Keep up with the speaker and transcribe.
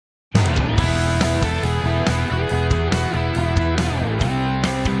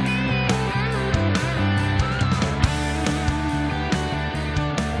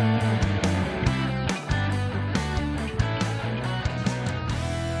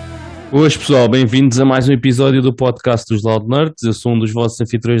Hoje, pessoal, bem-vindos a mais um episódio do podcast dos Loud Nerds. Eu sou um dos vossos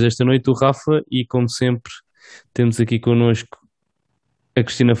anfitriões desta noite, o Rafa, e como sempre, temos aqui connosco a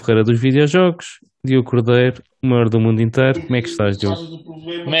Cristina Ferreira dos videojogos, Diogo Cordeiro, o maior do mundo inteiro. Como é que estás, Diogo?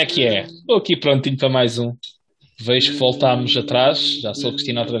 Como é que é? Estou aqui prontinho para mais um. Vejo que voltámos atrás, já sou a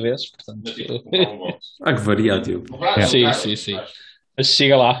Cristina outra vez, portanto. Que variado, Diogo. Sim. Mas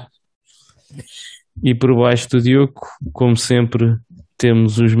chega lá. E por baixo do Diogo, como sempre,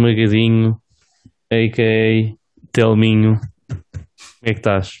 temos o Esmagadinho, a.k.a. Telminho. Como é que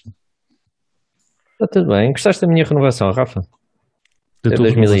estás? Está tudo bem. Gostaste da minha renovação, Rafa? Da É tua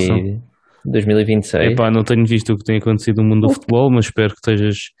renovação? 2026. Epá, não tenho visto o que tem acontecido no mundo do futebol, mas espero que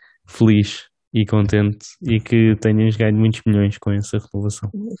estejas feliz e contente e que tenhas ganho muitos milhões com essa renovação.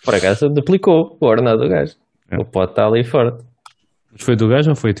 Por acaso duplicou o ordenado do gajo. É. O pote está ali forte. Mas foi do gajo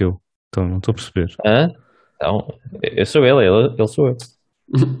ou foi teu? Então, não estou a perceber. Hã? Então, eu sou ele sou eu.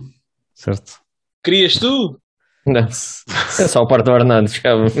 Certo? Querias tu? Não, é só a parte do ordenado.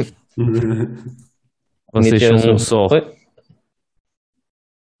 Ficava. Vocês são um só. Oi?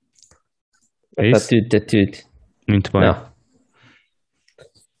 É Está isso? tudo, está tudo. Muito bem. Não.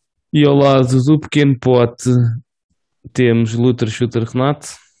 E ao lado do pequeno pote temos Luter Shooter Renato.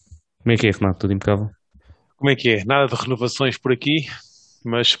 Como é que é, Renato? Tudo impecável? Como é que é? Nada de renovações por aqui,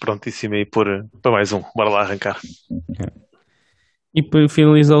 mas prontíssimo aí para mais um. Bora lá arrancar. E para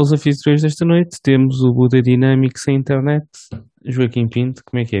finalizar os anfitriões desta noite, temos o Buda Dinâmico sem internet, Joaquim Pinto.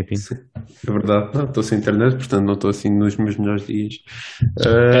 Como é que é, Pinto? É verdade, não, estou sem internet, portanto não estou assim nos meus melhores dias.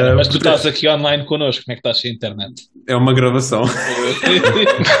 Mas tu estás aqui online connosco, como é que estás sem internet? É uma gravação.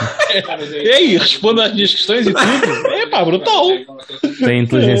 E aí, responda às minhas questões e tudo. É pá, brutal. Tem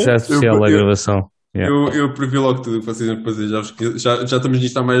inteligência artificial a Eu- gravação. Yeah. Eu previ logo tudo o que vocês iam fazer. Já estamos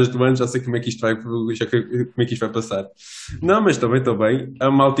nisto há mais de um ano, já sei como é que isto vai, como é que isto vai passar. Não, mas também estou bem. A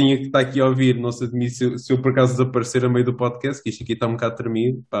maltinha que está aqui a ouvir, não se admite se eu por acaso desaparecer a meio do podcast, que isto aqui está um bocado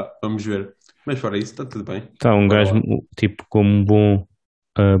tremido. Pá, vamos ver. Mas fora isso, está tudo bem. Tá, um gajo, tipo, como um bom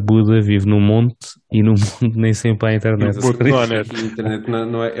Buda, vive no monte e no monte nem sempre há internet. Porque não há net. A internet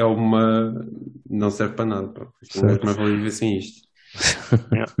não é uma. Não serve para nada. Pá. Um gajo mais vale viver sem isto.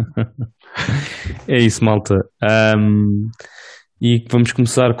 É isso, malta. E vamos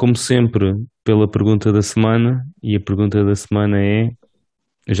começar, como sempre, pela pergunta da semana. E a pergunta da semana é: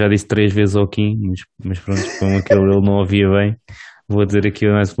 eu já disse 3 vezes ao Kim, mas pronto, como aquele ele não ouvia bem, vou dizer aqui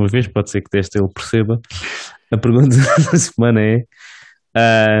mais uma vez, pode ser que desta ele perceba. A pergunta da semana é: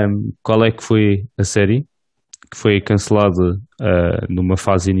 qual é que foi a série que foi cancelada numa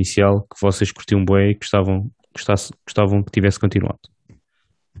fase inicial que vocês curtiam bem e gostavam que tivesse continuado?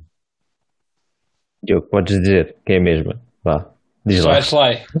 Diogo, podes dizer que é a mesma. Vá, diz lá.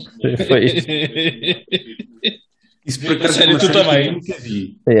 Firefly. Foi isto. Isso por acaso Sério, é uma tu série que também? eu nunca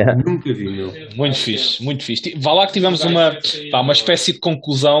vi. Yeah. Nunca vi, meu. Muito fixe, muito fixe. Vá lá que tivemos uma espécie de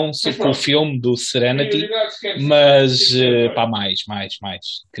conclusão sobre o filme do Serenity, mas pá, mais.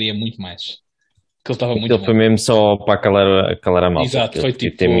 Queria muito mais. Aquilo estava muito Aquilo bom. foi mesmo só para calar a malta. Exato, Aquilo foi devia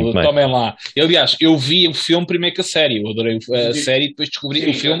tipo, ter muito mais. tomem lá. Aliás, eu vi o filme primeiro que a série. Eu adorei a série, depois descobri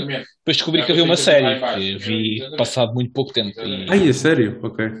o filme, depois descobri que havia uma série. Que vi passado muito pouco tempo. Ai, é sério?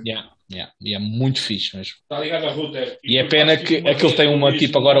 Ok. E é muito fixe mesmo. E é pena que aquilo tem uma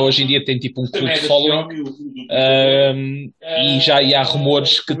tipo agora hoje em dia tem tipo um cult following e já há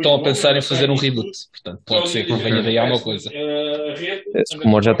rumores que estão a pensar em fazer um reboot. Portanto, pode ser que venha daí alguma coisa. Esse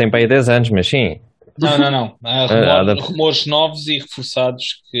rumor já tem para aí 10 anos, mas sim. Não. Há Ah, rumores novos e reforçados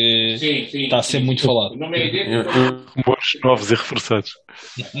que está a ser muito falado. Rumores novos e reforçados.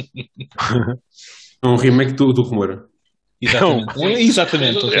 Um remake do Rumor.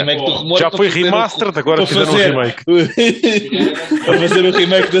 Exatamente. O remake do rumor Já para foi fazer remastered, agora para fizeram um fazer- remake. para fazer o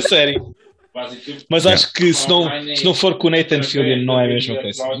remake da série. Mas acho que se não for com o Nathan Fillion não é a mesma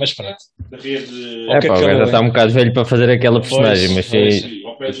coisa. Mas pronto. É pá, o gajo já está um bocado velho para fazer aquela personagem, mas sim.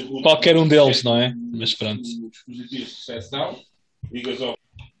 Qualquer um deles, não é? Mas pronto.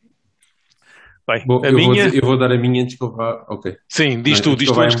 Bem, Eu vou dar a minha antes que eu vá. Ok. Sim, diz Não, tu antes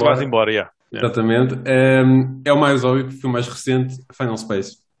que eu vá antes que vás embora. Yeah. Exatamente. É o mais óbvio, porque foi o mais recente, Final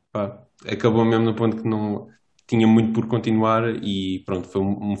Space. Pá, acabou mesmo no ponto que não tinha muito por continuar e pronto, foi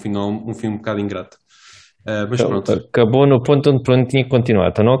um final, um filme um bocado ingrato. Mas pronto, Acabou no ponto onde tinha que continuar.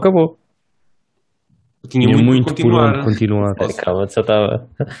 Então não acabou. tinha Tinha muito muito por por continuar. onde continuar. Calma, só estava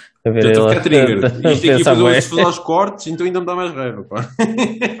a ver Já estou a ele ficar trigger. Isto aqui pensar fazer, bem. fazer os cortes, então ainda me dá mais raiva. Pá.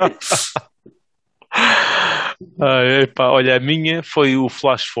 Epá, olha, a minha foi o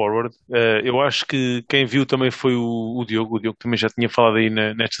Flash Forward. Eu acho que quem viu também foi o Diogo. O Diogo também já tinha falado aí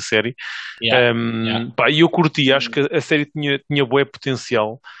nesta série. Yeah. Pá, e eu curti, acho que a série tinha bué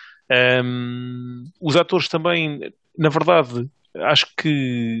potencial. Os atores também, na verdade, acho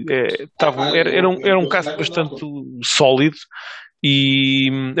que era um caso bastante sólido. E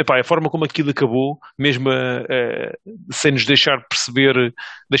epá, a forma como aquilo acabou, mesmo sem nos deixar perceber,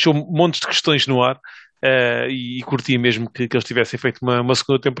 deixou montes de questões no ar. E curtia mesmo que eles tivessem feito uma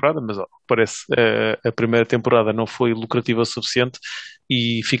segunda temporada, mas parece a primeira temporada não foi lucrativa o suficiente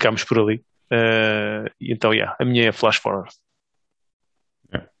e ficámos por ali. E então, a minha é Flash Forward.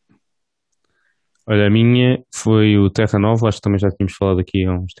 Olha, a minha foi o Terra Nova, acho que também já tínhamos falado aqui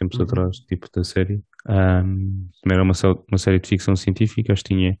há uns tempos atrás, tipo da série. Também era uma série de ficção científica, acho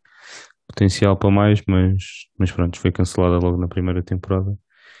que tinha potencial para mais, mas pronto, foi cancelada logo na primeira temporada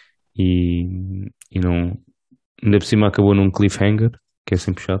e não, ainda por cima acabou num cliffhanger, que é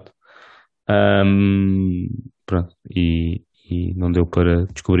sempre chato. Pronto, e não deu para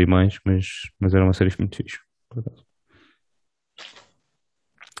descobrir mais, mas era uma série muito fixe, por acaso.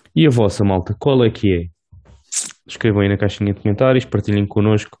 E a vossa, malta, qual é que é? Escrevam aí na caixinha de comentários, partilhem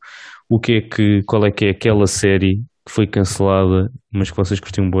connosco qual é que é aquela série que foi cancelada, mas que vocês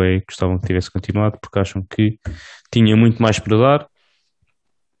curtiam bem, gostavam que tivesse continuado, porque acham que tinha muito mais para dar.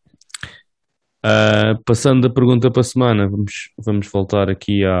 Passando da pergunta para a semana, vamos voltar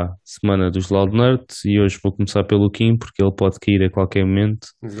aqui à semana dos Loud Nerds e hoje vou começar pelo Kim, porque ele pode cair a qualquer momento.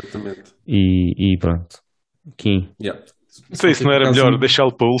 Exatamente. E pronto. Kim. Yeah. Não sei se não era melhor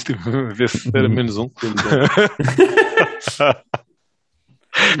deixá-lo para o último, ver se era menos um.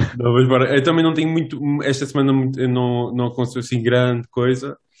 Não, mas bora. Eu também não tenho muito. Esta semana não aconteceu assim grande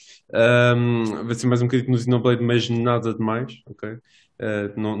coisa. Vai ser mais um bocadinho no Xenoblade, mas nada demais. Ok?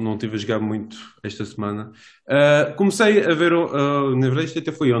 Não estive a jogar muito esta semana. Comecei a ver. Na verdade, isto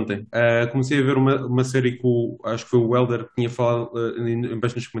até foi ontem. Comecei a ver uma série que acho que foi o Elder que tinha falado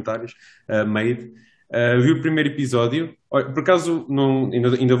embaixo nos comentários. Made. Vi o primeiro episódio. Por acaso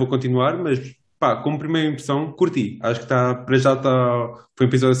ainda vou continuar, mas pá, como primeira impressão, curti. Acho que para já foi um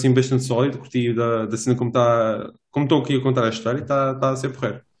episódio assim bastante sólido. Curti da cena como estou aqui a contar a história e está a ser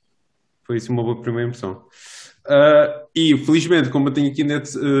porreiro. Foi assim uma boa primeira impressão. E felizmente, como eu tenho aqui net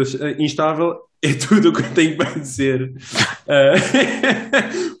instável, é tudo o que eu tenho para dizer.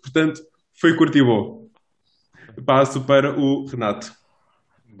 Portanto, foi curti bom. Passo para o Renato.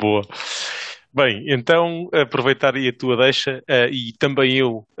 Boa. Bem, então aproveitar aí a tua deixa e também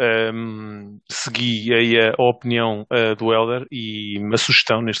eu segui aí a opinião do Elder e uma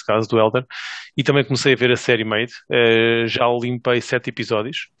sugestão, neste caso, do Elder, e também comecei a ver a série Made. Já limpei 7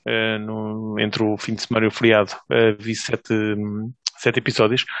 episódios, entre o fim de semana e o feriado, vi 7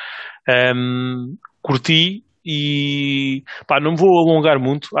 episódios. Curti e pá, não me vou alongar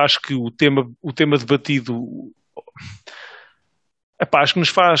muito, acho que o tema debatido... Epá, acho que nos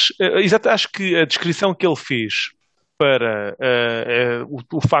faz. Acho que a descrição que ele fez para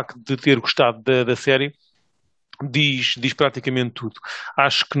o facto de ter gostado da série diz praticamente tudo.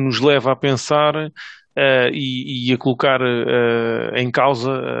 Acho que nos leva a pensar e a colocar em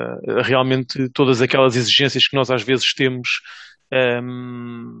causa realmente todas aquelas exigências que nós às vezes temos.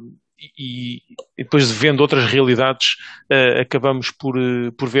 E depois vendo outras realidades acabamos por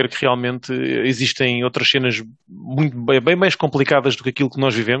ver que realmente existem outras cenas bem mais complicadas do que aquilo que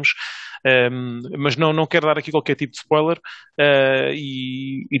nós vivemos, mas não quero dar aqui qualquer tipo de spoiler,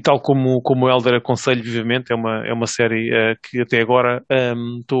 e tal como o Elder aconselho vivamente, é uma série que até agora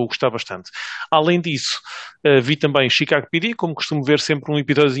estou a gostar bastante. Além disso, vi também Chicago PD, como costumo ver sempre um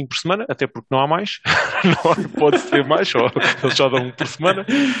episódiozinho por semana, até porque não há mais, não pode ser mais, só eles só dão um por semana.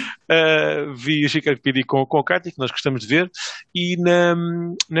 Vi o Chicago PD com a Katy, que nós gostamos de ver, e na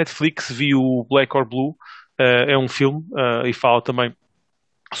Netflix vi o Black or Blue. É um filme e fala também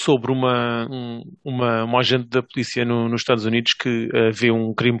sobre uma agente da polícia nos Estados Unidos que vê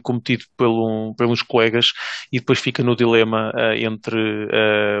um crime cometido pelos colegas e depois fica no dilema entre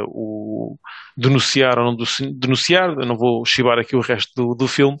o denunciar ou não denunciar. Eu não vou chibar aqui o resto do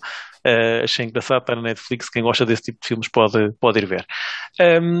filme. Achei engraçado, está na Netflix. Quem gosta desse tipo de filmes pode ir ver.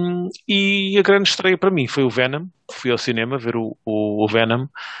 E a grande estreia para mim foi o Venom. Fui ao cinema ver o Venom.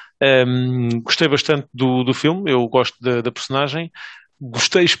 Gostei bastante do filme. Eu gosto da personagem.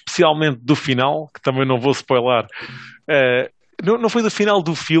 Gostei especialmente do final, que também não vou spoiler. Não foi do final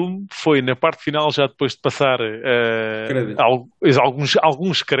do filme, foi na parte final, já depois de passar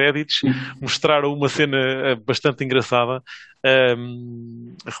alguns créditos, mostraram uma cena bastante engraçada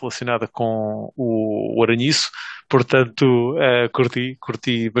relacionada com o Aranhiço. Portanto,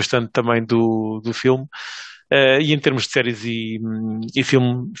 curti bastante também do filme. E em termos de séries e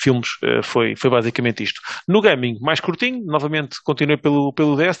filmes, foi basicamente isto. No gaming, mais curtinho, novamente continuei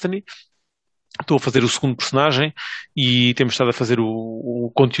pelo Destiny. estou a fazer o segundo personagem e temos estado a fazer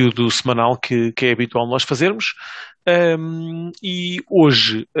o conteúdo semanal que é habitual nós fazermos. E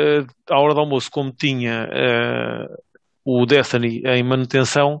hoje, à hora do almoço, como tinha o Destiny em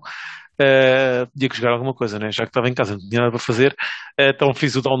manutenção, tinha que jogar alguma coisa, né? Já que estava em casa, não tinha nada para fazer, então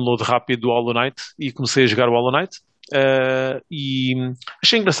fiz o download rápido do Hollow Knight e comecei a jogar o Hollow Knight. E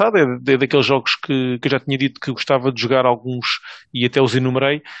achei engraçado, é daqueles jogos que eu já tinha dito que gostava de jogar alguns e até os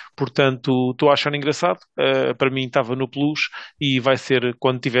enumerei, portanto estou a achar engraçado. Para mim estava no Plus e vai ser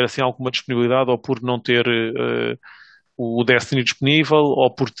quando tiver assim alguma disponibilidade, ou por não ter o Destiny disponível,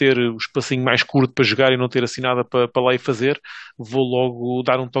 ou por ter o espacinho mais curto para jogar e não ter assim nada para lá e fazer, vou logo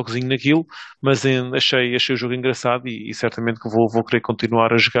dar um toquezinho naquilo, mas achei o jogo engraçado e certamente que vou querer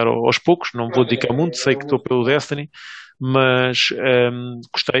continuar a jogar aos poucos, não me vou dedicar muito, sei que estou pelo Destiny, mas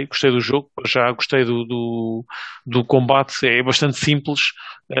gostei do jogo, já gostei do combate, é bastante simples,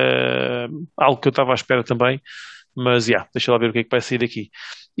 algo que eu estava à espera também, mas deixa lá ver o que é que vai sair daqui.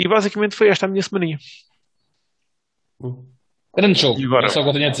 E basicamente foi esta a minha semaninha. Grande jogo, E agora? é só o que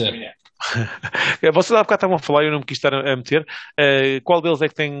eu tenho a dizer. Vocês há bocado estavam a falar e eu não me quis estar a meter. Qual deles é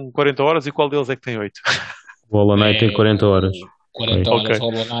que tem 40 horas e qual deles é que tem 8? O Hollow Knight tem 40 horas. 40 Ok. horas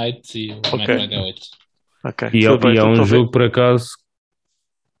Hollow Knight e o Metroid é 8. Ok. E Tudo bem, é um tudo bem. jogo, por acaso,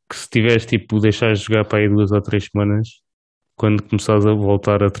 que se tiveres tipo, deixares de jogar para aí 2 ou 3 semanas, quando começares a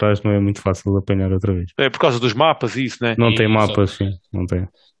voltar atrás, não é muito fácil de apanhar outra vez. É por causa dos mapas e isso, né? Não tem Isso. mapa, sim, não tem.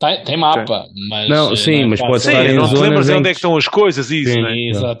 Tem mapa, mas. Não, sim, é mas pode fácil. estar em Não te zonas lembras em onde é que- que estão as coisas e isso, Sim. né?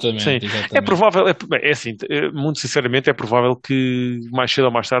 Exatamente, Sim. exatamente. É provável, é assim, muito sinceramente, é provável que mais cedo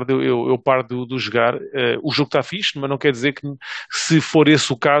ou mais tarde eu pare do jogar. O jogo está fixe, mas não quer dizer que, se for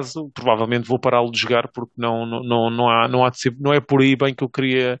esse o caso, provavelmente vou pará-lo de jogar, porque não há de ser, não é por aí bem que eu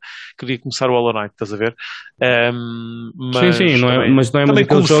queria começar o Hollow Knight, estás a ver? Mas Sim, não é, também, mas não é também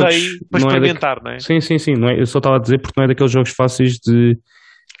daqueles comecei jogos. para Não é experimentar, não é? Sim, não é, eu só estava a dizer porque não é daqueles jogos fáceis de.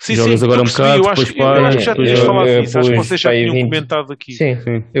 Sim, Jogas agora eu um percebi, bocado, eu acho depois que já paras, tinhas depois- falado eu disso, acho que pus vocês já para aí tinham 20. comentado aqui. Sim,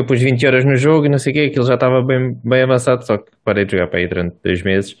 Sim. eu pus 20 horas no jogo e não sei o quê, aquilo já estava bem avançado, só que parei de jogar para aí durante 2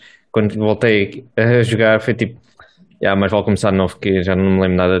 meses. Quando voltei a jogar foi tipo, mas vale começar de novo, que já não me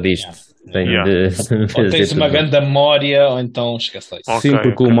lembro nada disto. Tenho Yeah. de Ou fazer tens tudo uma de novo. grande memória, ou então esquece isso. Ok, Sim,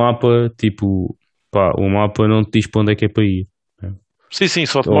 porque ok. o mapa, tipo, o mapa não te diz para onde é que é para ir. Sim,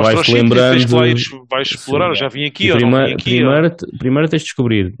 só te Ou mostra os vais-te sítios e tens que lá ir, lembrando- vais explorar, eu já vim aqui E ou não vim aqui. primeiro tens de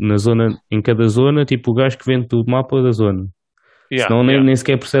descobrir em cada zona, tipo, o gajo que vende do mapa da zona. Senão nem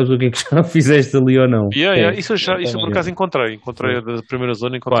sequer percebes o que é que já fizeste ali ou não. Isso por acaso encontrei a da primeira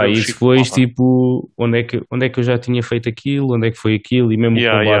zona, Pá, encontrei o e chip se do fores mapa. tipo, onde é que eu já tinha feito aquilo, onde é que foi aquilo, e mesmo o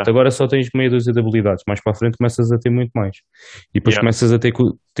combate. Agora só tens meia dúzia de habilidades, mais para a frente começas a ter muito mais. E depois começas a ter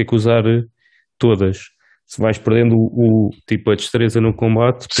que usar todas. Se vais perdendo tipo, a destreza no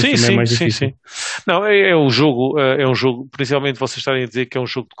combate, depois também é mais difícil. Sim. Não, é um jogo, principalmente vocês estarem a dizer que é um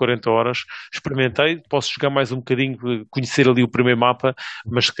jogo de 40 horas, experimentei, posso jogar mais um bocadinho, conhecer ali o primeiro mapa,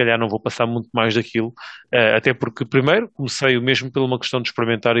 mas se calhar não vou passar muito mais daquilo, até porque primeiro comecei mesmo por uma questão de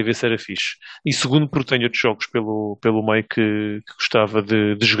experimentar e ver se era fixe, e segundo porque tenho outros jogos pelo meio que gostava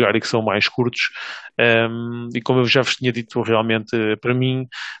de jogar e que são mais curtos, e como eu já vos tinha dito, realmente para mim,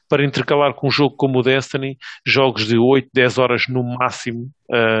 para intercalar com um jogo como o Destiny, jogos de 8, 10 horas no máximo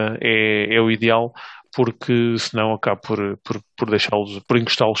é o ideal, porque senão acabo por deixá-los, por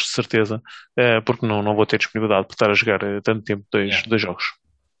encostá-los de certeza, porque não vou ter disponibilidade para estar a jogar tanto tempo dois jogos.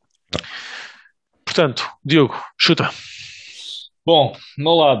 Portanto, Diogo, chuta. Bom, do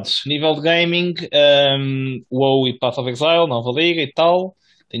meu lado, nível de gaming, WoW e Path of Exile, nova liga e tal.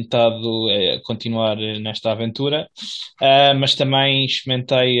 Tenho estado a continuar nesta aventura, mas também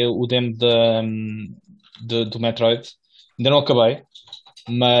experimentei o demo do Metroid. Ainda não acabei,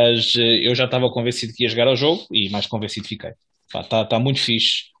 mas eu já estava convencido que ia jogar ao jogo e mais convencido fiquei. Está muito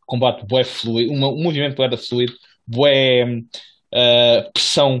fixe. Combate bué fluido, um movimento bué fluido, bué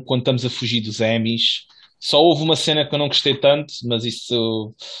pressão quando estamos a fugir dos enemies. Só houve uma cena que eu não gostei tanto, mas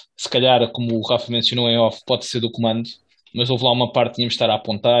isso, se calhar, como o Rafa mencionou em off, pode ser do comando. Mas houve lá uma parte que tínhamos de estar a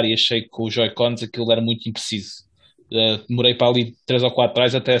apontar e achei que com os Joy-Cons aquilo era muito impreciso. Demorei para ali 3 ou 4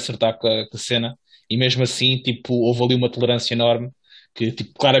 tries até acertar com a cena, e mesmo assim, tipo, houve ali uma tolerância enorme que,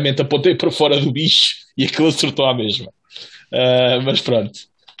 tipo, claramente apontei para fora do bicho e aquilo acertou à mesma. Mas pronto.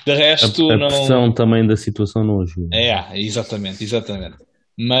 De resto, A não. pressão também da situação não ajuda. Exatamente.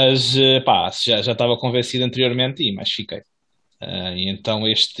 Mas, pá, já estava convencido anteriormente e mais fiquei. E então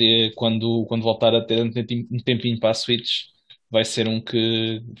quando voltar a ter um tempinho para a Switch, vai ser um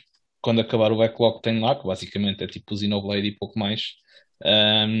que, quando acabar o backlog que tenho lá, que basicamente é tipo o Xenoblade e pouco mais,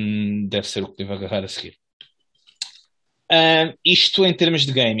 deve ser o que devo agarrar a seguir. Isto em termos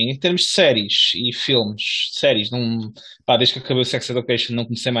de gaming, em termos de séries e filmes, séries, não, pá, desde que acabei o Sex Education não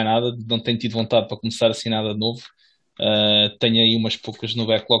comecei mais nada, não tenho tido vontade para começar assim nada de novo. Tenho aí umas poucas no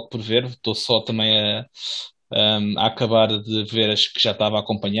backlog por ver, estou só também a acabar de ver as que já estava a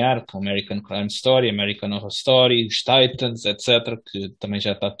acompanhar, com American Crime Story, American Horror Story, os Titans, etc., que também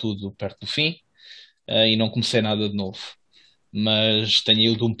já está tudo perto do fim, e não comecei nada de novo. Mas tenho aí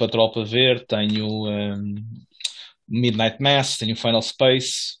o Doom Patrol para ver, tenho Midnight Mass, tenho Final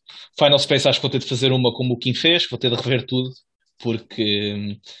Space. Final Space acho que vou ter de fazer uma como o Kim fez, vou ter de rever tudo,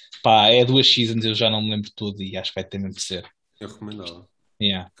 porque pá, é 2 seasons, eu já não me lembro de tudo e acho que vai ter mesmo de ser. Eu recomendava.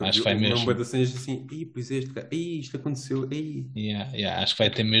 Yeah, acho que vai Uma mesmo. boa das cenas assim, pois este cara, isto aconteceu, Yeah, acho que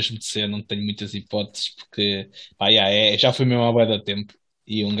vai ter mesmo de ser, não tenho muitas hipóteses, porque pá, já foi mesmo há bué de tempo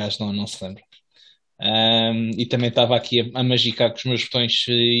e um gajo não se lembra. E também estava aqui a magicar com os meus botões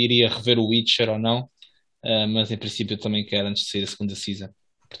se iria rever o Witcher ou não. Mas em princípio eu também quero antes de sair a segunda season.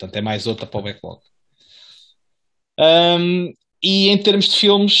 Portanto, é mais outra para o backlog. E em termos de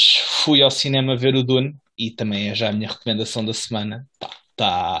filmes, fui ao cinema ver o Dune e também é já a minha recomendação da semana.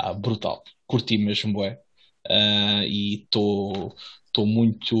 Está brutal. Curti mesmo, bué. E estou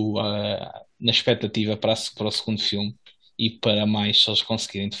muito na expectativa para o segundo filme e para mais se eles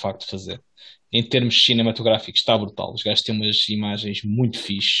conseguirem de facto fazer. Em termos cinematográficos, está brutal. Os gajos têm umas imagens muito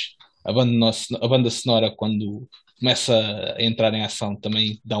fixe. A banda sonora, quando começa a entrar em ação,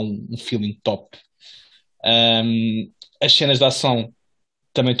 também dá um feeling top. As cenas de ação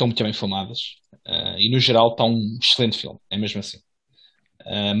também estão muito bem filmadas. E no geral está um excelente filme, é mesmo assim.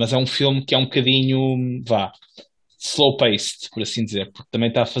 Mas é um filme que é um bocadinho, vá, slow-paced, por assim dizer, porque também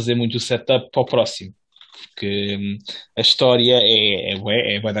está a fazer muito o setup para o próximo. Porque a história é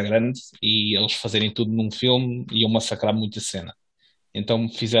bué da grande e eles fazerem tudo num filme iam massacrar muita cena. Então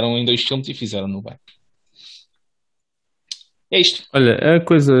fizeram em 2 filmes e fizeram-no bem. É isto. Olha, a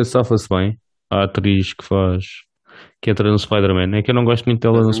coisa safa-se bem. A atriz que entra no Spider-Man. É que eu não gosto muito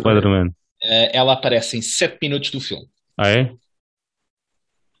dela no Spider-Man. Ela aparece em 7 minutos do filme. Ah, é?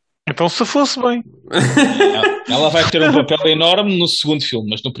 Então, se fosse bem. Ela vai ter um papel enorme no segundo filme,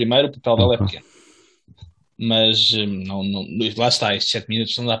 mas no primeiro o papel dela é pequeno. Mas não, lá está, estes 7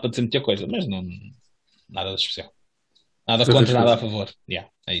 minutos não dá para dizer muita coisa, mas não, nada de especial. Nada contra, nada a favor.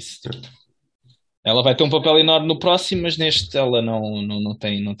 É isso. Ela vai ter um papel enorme no próximo, mas neste ela não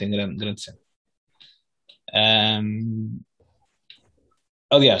tem grande cena.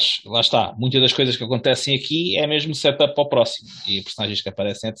 Aliás, lá está. Muitas das coisas que acontecem aqui é mesmo setup para o próximo e personagens que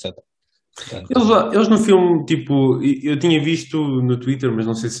aparecem, etc. Portanto, Eles no filme, tipo, eu tinha visto no Twitter, mas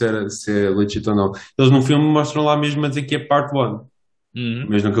não sei se é legit ou não. Eles no filme mostram lá mesmo a dizer que é part 1,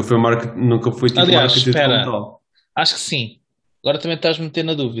 mas nunca foi tipo aliás, marketed como espera, tal. acho que sim. Agora também estás-me a meter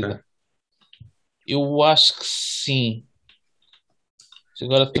na dúvida. Eu acho que sim.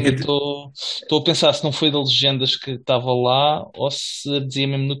 Agora também estou a pensar se não foi da legendas que estava lá ou se dizia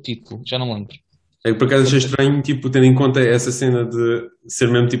mesmo no título. Já não lembro. É que por acaso achei estranho, tipo, tendo em conta essa cena de ser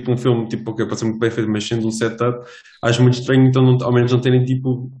mesmo tipo um filme, tipo, ok, pode ser muito bem feito, mas sendo um setup, acho muito estranho, então ao menos não terem,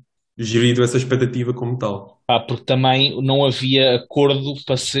 tipo, gerido essa expectativa como tal. Porque também não havia acordo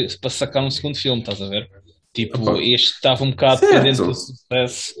para sacar um segundo filme, estás a ver? Tipo, Opa. este estava um bocado Certo. dependente do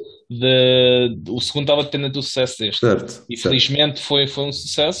sucesso o segundo estava dependente do sucesso deste. Certo. E felizmente foi um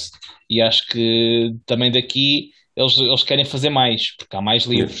sucesso e acho que também daqui eles querem fazer mais, porque há mais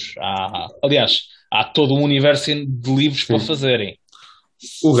livros. Aliás, há todo um universo de livros para fazerem.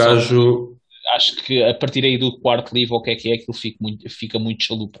 O gajo. Acho que a partir aí do quarto livro, o que é, aquilo fica muito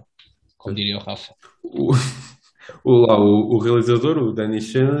chalupa, como diria o Rafa. O realizador, o Danny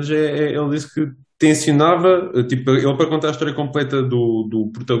Chance, ele disse que tencionava, tipo, ele para contar a história completa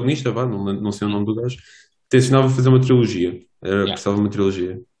do protagonista, não sei o nome do gajo, tencionava fazer uma trilogia. Precisava de uma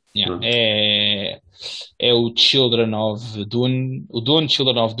trilogia. É o Children of Dune, o Dune,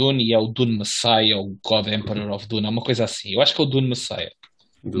 Children of Dune, e é o Dune Messiah, ou God Emperor of Dune, é uma coisa assim. Eu acho que é o Dune Messiah,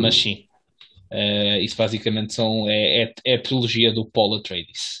 mas sim. Isso basicamente é a trilogia do Paul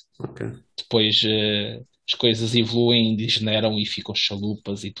Atreides. Okay. Depois as coisas evoluem, degeneram e ficam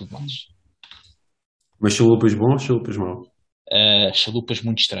chalupas e tudo mais. Mas chalupas bons ou chalupas maus? Chalupas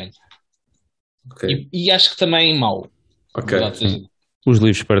muito estranho. Okay. E acho que também mau. Ok. Os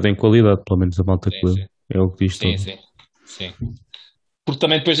livros perdem qualidade, pelo menos a malta que lê. É o que diz tudo. Sim. Porque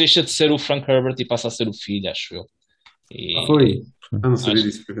também depois deixa de ser o Frank Herbert e passa a ser o filho, acho eu. Foi. Não sabia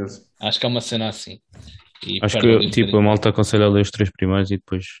disso por acaso. Acho que é uma cena assim. Acho que tipo, a malta aconselha a ler os 3 primeiros e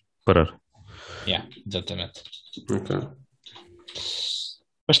depois parar. Exatamente. Ok.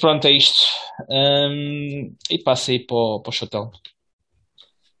 Mas pronto, é isto. E passa aí para o Chotel.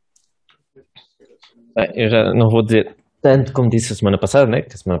 Eu já não vou dizer tanto como disse a semana passada, né?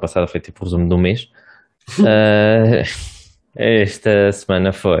 Que a semana passada foi tipo o resumo do mês. Ah, esta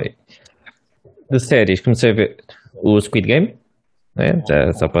semana foi de séries. Comecei a ver o Squid Game, né?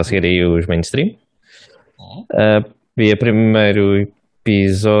 Já só para seguir aí os mainstream. Vi o primeiro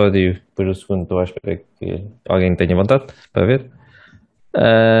episódio, depois o segundo estou à espera que alguém tenha vontade para ver.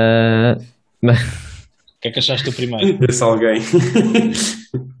 Mas O que é que achaste do primeiro? Ver se alguém.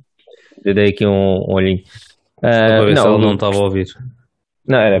 eu dei aqui um olhinho. Só para ver se não, ela não estava a ouvir.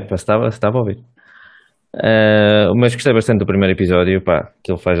 não, era para estava a ouvir. Mas gostei bastante do primeiro episódio, pá,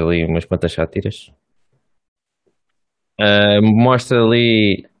 que ele faz ali umas quantas sátiras. Mostra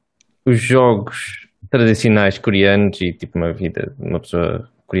ali os jogos tradicionais coreanos e tipo uma vida de uma pessoa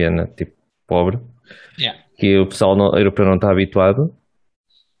coreana tipo pobre, Yeah. que o pessoal europeu não está habituado.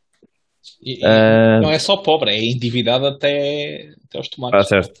 E Ah, não é só pobre, é endividado até aos tomates.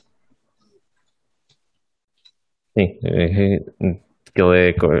 certo. Sim, que ele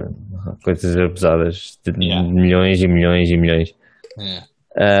é coisas pesadas de Yeah. milhões e milhões e milhões.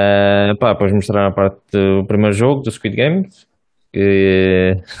 Pá, depois mostraram a parte do primeiro jogo do Squid Game,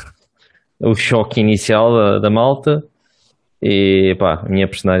 que o choque inicial da malta. E pá, a minha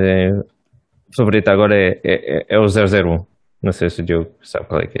personagem favorita agora é o 001. Não sei se o Diogo sabe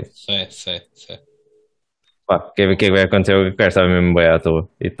qual é que é. Sei. Pá, quer ver o que é que vai acontecer? O cara estava mesmo bem à toa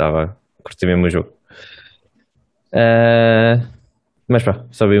e estava a curtir mesmo o jogo. Mas pá,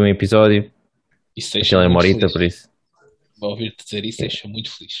 só vi um episódio. Isso deixa Aquilo é uma muito horita, feliz. por isso. Vou ouvir-te dizer isso, deixa muito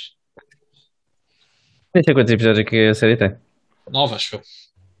feliz. Nem sei quantos episódios é que a série tem. Nova, acho eu.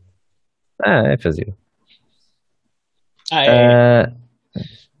 É fazível. É.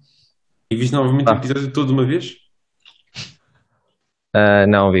 E viste novamente o Ah. episódio todo de uma vez?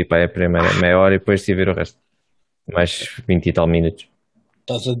 Não vi, pá, é a primeira meia hora e depois estive a ver o resto. Mais 20 e tal minutos.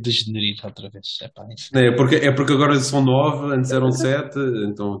 Estás a degenerir outra vez. Epá, isso. Não, é porque agora são 9, antes eram 7,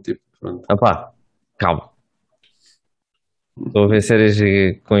 então tipo, pronto. Pá, calma. Estou a ver séries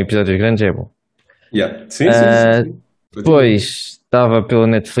com episódios grandes, é bom. Yeah. Sim. Depois estava pelo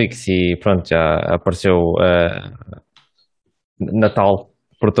Netflix e pronto, já apareceu Natal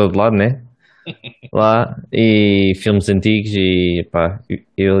por todo lado, né? Lá, e filmes antigos e pá, eu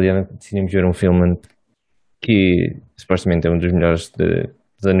e a Eliana decidimos ver um filme que supostamente é um dos melhores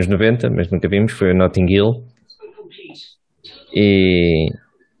dos anos 90, mas nunca vimos, foi o Notting Hill. E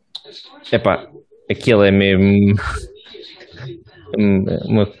epá, aquilo é mesmo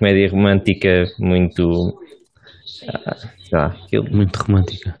uma comédia romântica muito sei lá, aquilo, Muito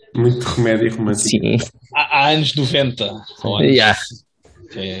romântica. Muito remédio romântico. sim, Há anos 90. Ou anos... yeah,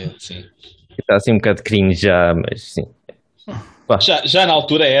 Sim. está assim um bocado cringe já, mas sim. Já na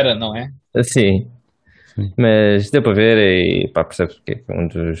altura era, não é? Sim, mas deu para ver e pá, percebes porque é um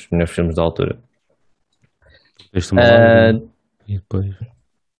dos melhores filmes da altura. Veste uma lágrima e depois.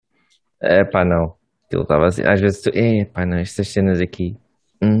 Pá, não. Aquilo estava assim, às vezes pá, não, estas cenas aqui,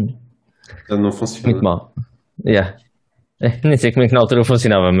 Já não funciona. muito mal. Yeah. Nem sei como é que na altura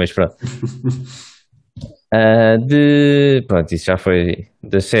funcionava, mas pronto. Pronto, isso já foi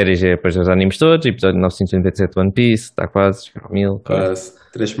das séries, depois dos animes todos, episódio 987 One Piece, está quase, chegou a 1000, Quase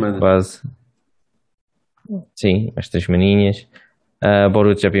 3 semanas. quase. Sim, mais 3 semaninhas.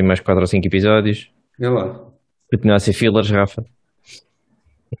 Boruto já vi mais 4 ou 5 episódios. É lá. Continua a ser fillers, Rafa.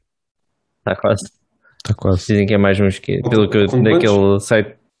 Está quase. Está quase. Dizem que é mais uns que, pelo que Com daquele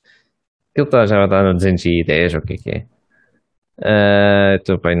site. Ele já está no 210, ou o que é?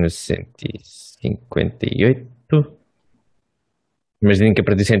 Estou bem no 158. Mas dizem que a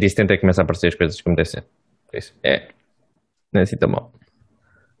partir de 170 começa a aparecer as coisas como deve ser. Por isso, não é assim tão mal.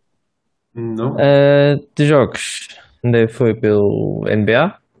 Não? De jogos, ainda foi pelo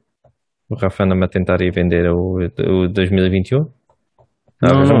NBA. O Rafa anda-me a tentar ir vender o 2021.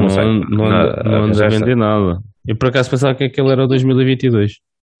 Não sei. anda a vender nada. Eu por acaso pensava que aquele era o 2022.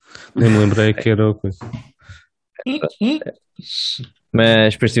 Nem me lembrei que era o coisa.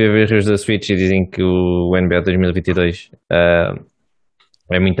 Mas depois estive a ver reviews da Switch e dizem que o NBA 2022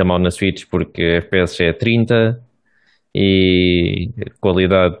 é muito mal na Switch porque a FPS é 30 e a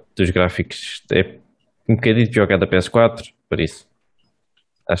qualidade dos gráficos é um bocadinho pior que a da PS4, por isso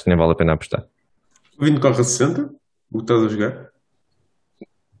acho que nem vale a pena apostar. O 20 corre a 60? O que estás a jogar?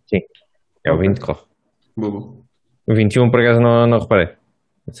 Sim, é o 20 que corre. Bobo. O 21 por acaso não reparei.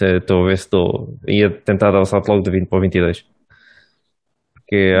 Estou a ver se ia tentar dar o salto logo do 20 para o 22.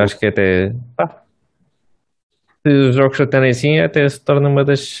 Porque acho que até. Se os jogos se atenderem assim, até se torna uma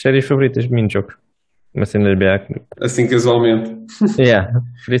das séries favoritas de mini-jogos. Uma cena de BA. Assim casualmente.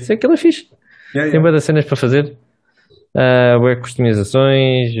 Por isso é que ela é fixe. Tem Yeah. várias cenas para fazer. Bué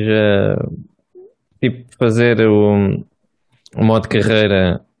customizações. Tipo, fazer o modo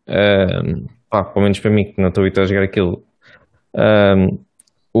carreira, pelo menos para mim, que não estou habituado a jogar aquilo,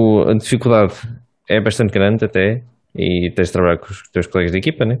 a dificuldade é bastante grande até, e tens de trabalhar com os teus colegas de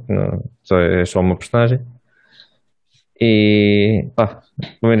equipa, né? Não, é só uma personagem. E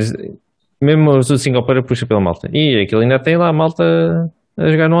pelo menos, mesmo o single player puxa pela malta. E aquilo ainda tem lá a malta a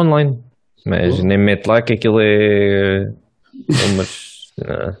jogar no online. Mas nem mete lá que aquilo é.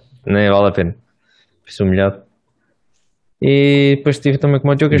 Nem vale a pena. Fiz humilhado. E depois tive também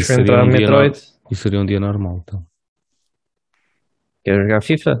como jogo, Isso para seria entrar um no dia Metroid. Isso seria um dia normal, então. Quer jogar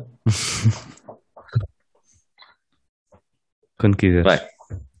FIFA? Quando quiseres.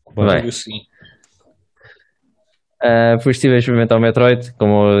 Vai. Sim. Depois estive a experimentar o Metroid,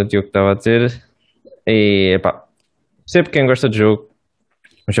 como o Diogo estava a dizer. E pá, sempre quem gosta de jogo,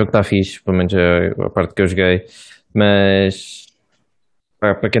 o jogo está fixe, pelo menos a parte que eu joguei. Mas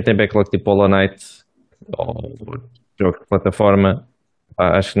para quem tem backlog tipo Hollow Knight ou jogo de plataforma,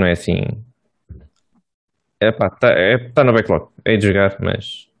 acho que não é assim. Tá no backlog, é de jogar,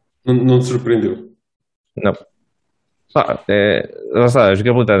 mas Não te surpreendeu? não. Lá está, a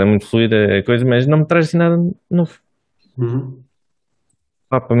jogabilidade é muito fluida, é coisa, mas não me traz assim nada novo. Uhum.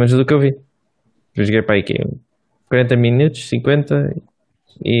 Pelo menos do que eu vi. Eu joguei para aí que 40 minutos, 50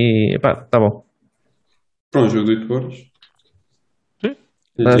 e tá bom. Para um jogo de 8 horas. Sim.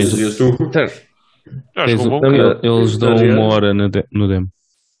 Já jogaste um? Acho que um bom Não, bocado. eles dão Já uma jogaste? hora no demo.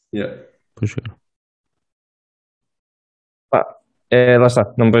 Yeah. Para jogar. Lá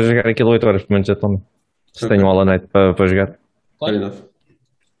está, não vais jogar aquilo 8 horas, pelo menos atualmente. Se Ok. tenho um Hollow Knight para jogar. Fair enough.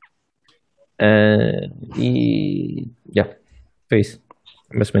 Foi isso.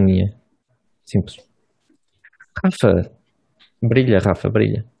 Uma semaninha simples. Rafa, brilha, Rafa,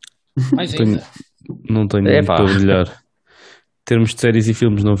 brilha. Mais ainda. Não tenho muito Epá. para brilhar. Em termos de séries e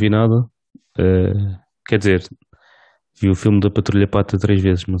filmes, não vi nada. Quer dizer, vi o filme da Patrulha Pata 3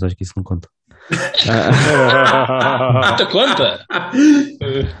 vezes, mas acho que isso não conta. Conta!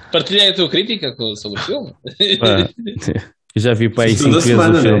 Partilhei a tua crítica sobre o filme. Pá, eu já vi para aí Sugestão 5 da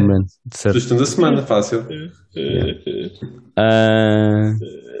vezes semana, o filme, né? man. Certo. Sugestão da semana, fácil.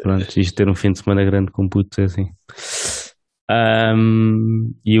 Pronto, isto ter um fim de semana grande com putos é assim.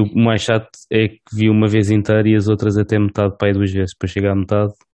 E o mais chato é que vi uma vez inteira e as outras até metade, pai, 2 vezes. Depois chega à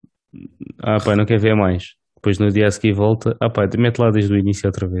metade, pai, não quer ver mais. Depois no dia a seguir volta, pai, mete lá desde o início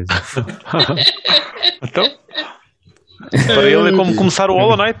outra vez. Então, para ele é como começar o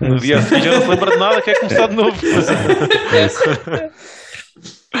Hollow Knight. No dia a seguir já não se lembra de nada, quer começar de novo.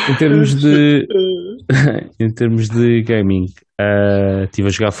 Em termos de em termos de gaming, estive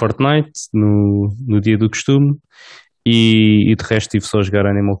a jogar Fortnite no dia do costume e de resto estive só a jogar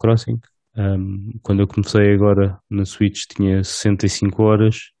Animal Crossing. Quando eu comecei agora na Switch tinha 65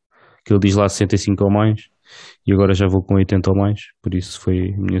 horas, que ele diz lá 65 ou mais, e agora já vou com 80 ou mais, por isso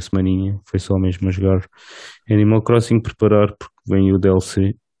foi a minha semaninha, foi só mesmo a jogar Animal Crossing, preparar porque vem o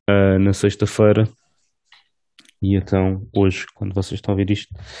DLC na sexta-feira. E então, hoje, quando vocês estão a ver isto,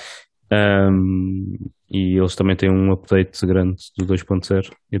 e eles também têm um update grande do 2.0,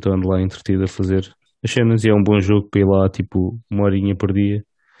 então ando lá entretido a fazer as cenas e é um bom jogo para ir lá, tipo, uma horinha por dia,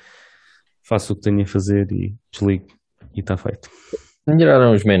 faço o que tenho a fazer e desligo e está feito.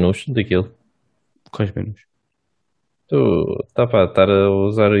 Melhoraram os menus daquilo. Quais menos? Tu para estar a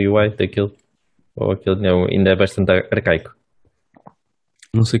usar o UI daquilo. Ou aquilo ainda é bastante arcaico.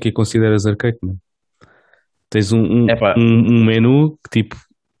 Não sei o que consideras arcade, não? Tens um Epá. menu que tipo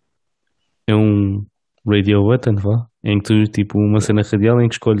é um radio button, vá, em que tu tipo uma cena radial em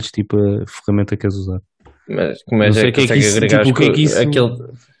que escolhes tipo a ferramenta que queres usar. Mas como é Não sei que o que é que consegue isso- agregar tipo, o que é que isso- aquele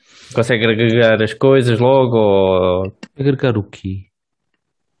consegue agregar as coisas logo ou Agregar o quê?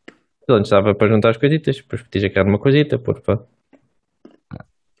 aquilo antes dava para juntar as coisitas, depois podias agregar uma coisita, pá.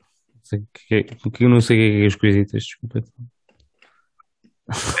 Não sei porque eu não sei o que é as coisitas, desculpa.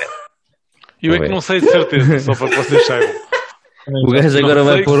 Eu é que não sei de certeza, só para que vocês saibam. O gajo agora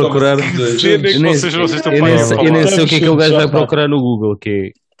vai sei, procurar. Gênero é que vocês estão Eu para nem aí a sei falar. o que é que o gajo vai procurar no Google, que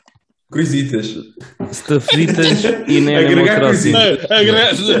é Coisitas. Stuffzitas e Animal Agregar Crossing.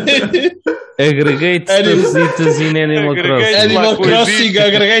 Agregate Stuffzitas e Animal Agregate. Crossing. Animal Crossing,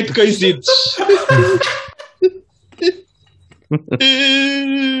 agreguei-te coisitos.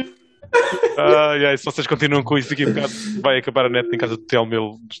 Se vocês continuam com isso daqui a bocado, vai acabar a net em casa do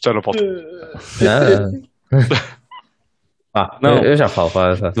Telmel já não volta. Não. Eu já falo,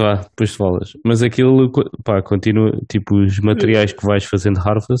 pá. Vá, depois tu falas. Mas aquilo, pá, continua, tipo, os materiais que vais fazendo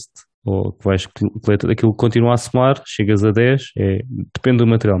harvest, ou que vais coletar, aquilo continua a somar, chegas a 10, depende do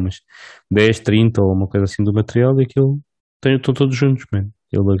material, mas 10, 30 ou uma coisa assim do material, e aquilo estão todos juntos, man.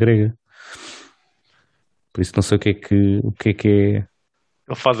 Ele agrega. Por isso não sei o que é, Ele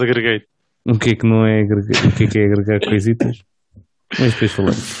faz agregate. o que é que não é agregar, o que é agregar coisitas. Mas depois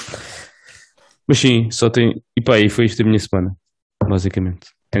falamos. Mas sim, só tem. E pá, e foi isto a minha semana, basicamente.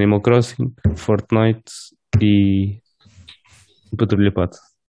 Animal Crossing, Fortnite e Patrulha Pato.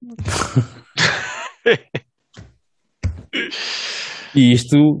 E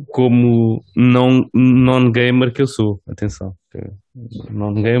isto como non-gamer que eu sou. Atenção.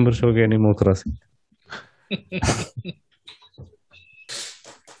 Non-gamer joga Animal Crossing.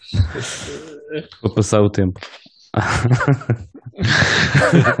 Para passar o tempo.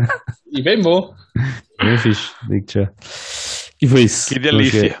 E bem bom. Bem fixe, digo já. E foi isso. Que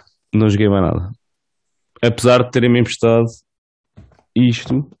delícia. Não joguei mais nada. Apesar de terem-me emprestado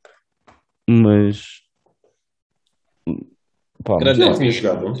isto, mas. Pá, Grande Já não RPG. tinha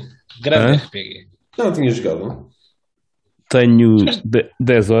jogado. Grande Hã? RPG. Já não tinha jogado. tenho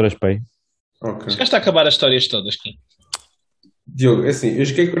 10 horas, pai. Ok. Chegaste a acabar as histórias todas, Kim. Diogo, é assim, eu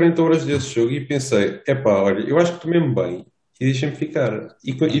joguei 40 horas desse jogo e pensei, epá, olha, eu acho que estou mesmo bem e deixa-me ficar.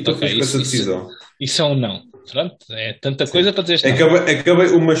 E tu Ok, fez com essa isso- decisão. Isso é um não. Pronto, é tanta coisa para dizer este não. Acabei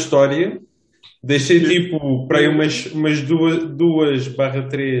uma história, deixei tipo para aí umas duas barra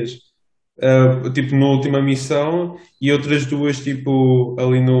três, tipo na última missão e outras duas tipo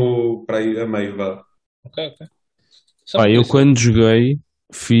ali no, para aí a meio, vá. Ok. Só Pá, por eu isso. quando joguei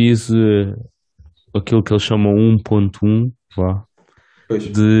fiz aquilo que eles chamam 1.1, vá,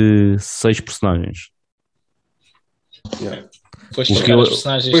 Pois, de 6 personagens. yeah. Foste o buscar que eu- as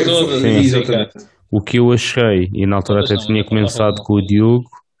personagens Foi- todas sim, e exatamente. O que eu achei, e na altura Todas até não, tinha ainda faltava começado uma. com o Diogo,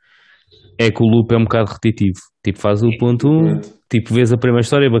 é que o loop é um bocado repetitivo. Tipo, faz o ponto 1, Exatamente. tipo, vês a primeira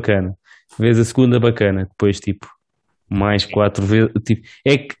história bacana, vês a segunda bacana, depois tipo, mais 4 vezes. Tipo,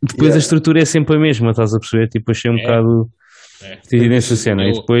 é que depois Yeah. a estrutura é sempre a mesma, estás a perceber? Tipo, achei um É. bocado É. repetido nessa cena. E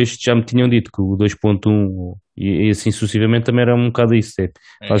Eu- depois já me tinham dito que o 2.1 e assim sucessivamente também era um bocado isso. Tipo,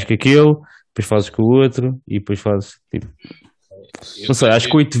 fazes com aquele, depois fazes com o outro e depois fazes. Tipo, não sei, acho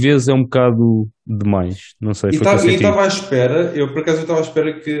que 8 vezes é um bocado demais. Não sei, E foi o que eu senti. estava à espera, eu por acaso eu estava à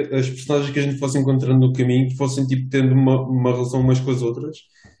espera que as personagens que a gente fosse encontrando no caminho fossem tipo tendo uma relação umas com as outras,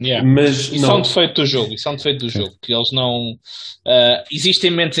 Yeah. mas Isso é não. um defeito do jogo, que eles não.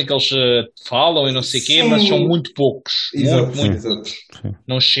 Existem momentos em que eles falam e não sei o quê, Sim. mas são muito poucos. Exato, Muito exato. poucos.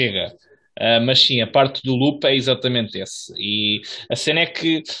 Não chega. Mas sim, a parte do loop é exatamente esse. E a cena é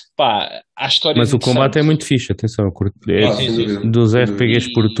que, pá, há histórias Mas o combate é interessantes. muito fixe, atenção. Eu curto. É Ah, sim, sem sim. dúvida. dos Sem RPGs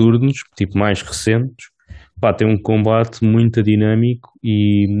dúvida. por turnos, tipo mais recentes, pá, tem um combate muito dinâmico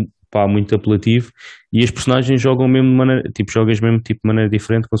e pá, muito apelativo. E as personagens jogam mesmo de maneira, tipo, jogas mesmo tipo de maneira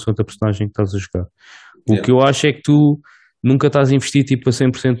diferente com a personagem que estás a jogar. O Yeah. que eu acho é que tu nunca estás a investir tipo a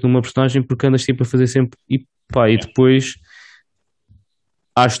 100% numa personagem porque andas tipo a fazer sempre e pá, e depois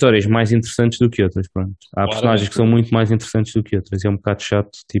há histórias mais interessantes do que outras, pronto. Há personagens que são muito mais interessantes do que outras e é um bocado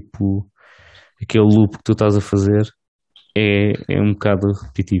chato, tipo, aquele loop que tu estás a fazer é um bocado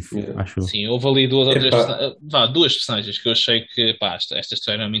repetitivo, Yeah. acho eu. Sim, houve ali duas ou três Epá. duas personagens que eu achei que, pá, esta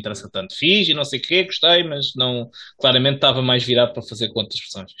história não me interessa tanto. Fiz e não sei o quê, gostei, mas não, claramente estava mais virado para fazer com outras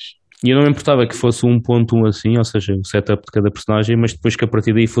personagens. E eu não me importava que fosse 1.1 assim, ou seja, o setup de cada personagem, mas depois que a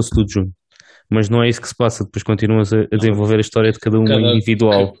partir daí fosse tudo junto. Mas não é isso que se passa, depois continuas a desenvolver a história de cada uma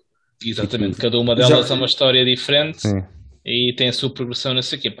individual. Exatamente, cada uma Já- delas é uma história diferente Sim. e tem a sua progressão, não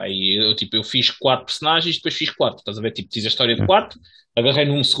sei o quê. Pá, e eu fiz 4 personagens, depois fiz 4. Estás a ver? Tipo, fiz a história de 4, agarrei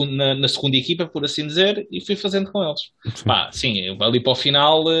na segunda equipa, por assim dizer, e fui fazendo com eles. Pá, sim, eu ali para o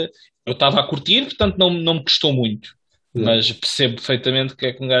final eu estava a curtir, portanto não me custou muito. Yeah. Mas percebo perfeitamente que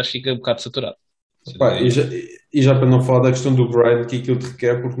é que um gajo fica um bocado saturado. Pá, e já para não falar da questão do grind que aquilo te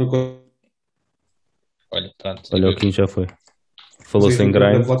requer, porque não Olha, pronto. Olha, o Kim já foi. Falou-se em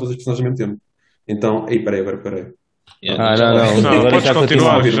grind. falar todas as personagens ao mesmo tempo. Então, aí, peraí, agora peraí. Yeah, Ah, já não, vai. não. Não, Agora podes já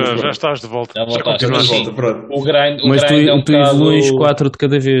continuar, continua. já estás de volta. Já Já voltaste. continuas. Sim. Volta, pronto. O grind Mas é um tu bocado... evoluís 4 de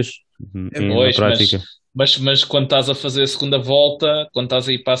cada vez na Pois, prática. mas quando estás a fazer a segunda volta, quando estás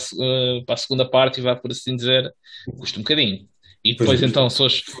a ir para a segunda parte, e vai por assim dizer, custa um bocadinho. E depois Pois é. então, se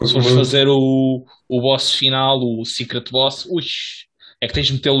fores fazer o boss final, o secret boss, é que tens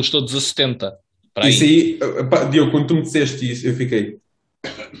de metê-los todos a 70. Para Isso aí. aí, pá, Diogo, quando tu me disseste isso, eu fiquei.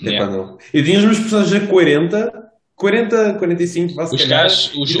 Yeah. Epá, não. Eu tinha os meus personagens a 40, 45, vá se Os calhar.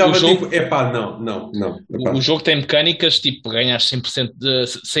 gajos- E o estava jogo- tipo, epá, não. Epá. O jogo tem mecânicas, tipo, ganhas 100% de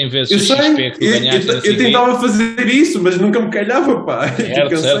 100 vezes Eu o sei, XP que tu ganhaste. não sei eu o quê. tentava fazer isso, mas nunca me calhava, pá. Certo,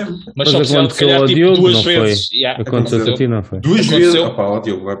 Cansei-me. Mas Mas só precisava de aconteceu calhar ao tipo Diogo, duas não foi? vezes. Yeah, Aconteceu a ti, não foi? Duas Aconteceu. vezes. Opá, ó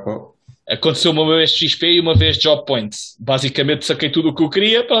Diogo, vai para. Aconteceu uma vez XP e uma vez Job Points. Basicamente saquei tudo o que eu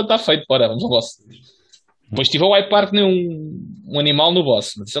queria, pronto, está feito, bora, vamos ao boss. Depois estive a wipear que nem um animal no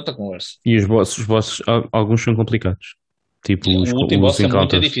boss, mas isso é outra conversa. E os bosses, alguns são complicados. Tipo, O último os boss é muito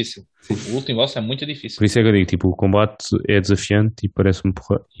encounters. difícil. O último boss é muito difícil. Por isso é que eu digo, tipo, o combate é desafiante e parece-me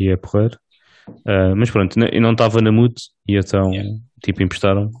e é porreiro. Mas pronto, eu não estava na mood e então, tipo,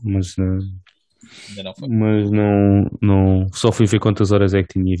 emprestaram, mas Ainda não foi. não, só fui ver quantas horas é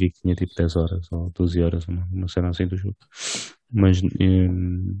que tinha e vi que tinha tipo 10 horas ou 12 horas, uma cena assim do jogo. Mas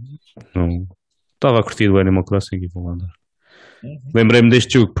não estava a curtir o Animal Crossing e vou lá andar. Lembrei-me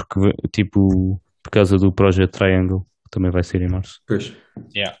deste jogo porque, tipo, por causa do Project Triangle, que também vai ser em março. Pois.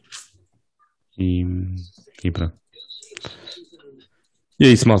 Yeah. E pronto. E é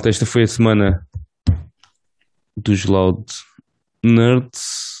isso, malta. Esta foi a semana dos Loud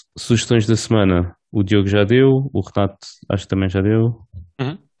Nerds. Sugestões da semana. O Diogo já deu. O Renato acho que também já deu.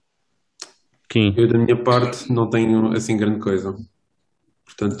 Uhum. Kim? Eu, da minha parte, não tenho assim grande coisa.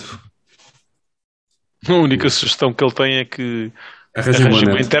 Portanto, A única sugestão que ele tem é que arranjem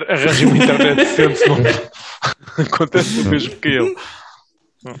uma net. arranje uma internet decente, senão acontece o mesmo que ele.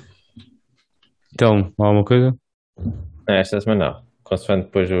 Então, alguma coisa? Não, esta semana não. Consoante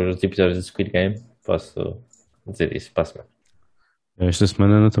depois os episódios do Squid Game, posso dizer isso para a semana. Esta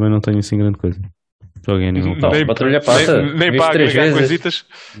semana também não tenho assim grande coisa. Joguem Animal Crossing. Nem Patrulha passa. nem Viste para 3 agregar vezes? coisitas.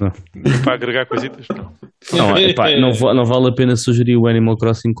 Não. Nem para agregar coisitas. Não. Não, epá, não vale a pena sugerir o Animal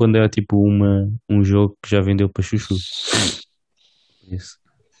Crossing quando é tipo um jogo que já vendeu para chuchu. Isso.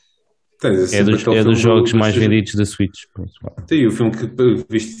 Tens É sempre dos, aquele é dos filme jogos mais Xuxa. vendidos da Switch. Tem o filme que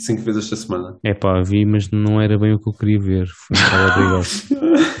viste 5 vezes esta semana. É pá, vi, mas não era bem o que eu queria ver. Fui um bocado obrigado.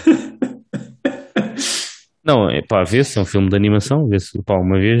 Não, é pá, vê-se, é um filme de animação. Vê-se, pá,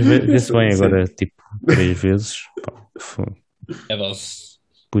 uma vez, vê-se bem. Agora, tipo, 3 vezes. Pá, É dose.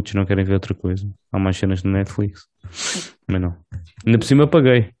 putz, não querem ver outra coisa. Há mais cenas no Netflix. Mas não. Ainda por cima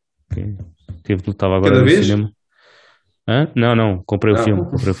apaguei. Estava agora Cada no vez? cinema. Hã? Não, comprei o Ah. filme.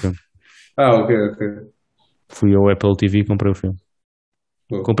 Comprei o filme. Ok. Fui ao Apple TV e comprei o filme.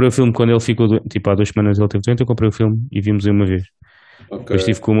 Boa. Comprei o filme quando ele ficou tipo há 2 semanas ele teve doente, eu comprei o filme e vimos uma vez. Ok. Depois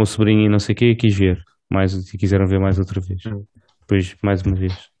estive com o meu sobrinho e não sei o quê e quis ver. E quiseram ver mais outra vez. Depois mais uma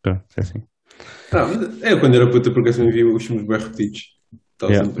vez. Pronto, é assim. Mas eu quando era puta porque assim vi os filmes bem repetidos.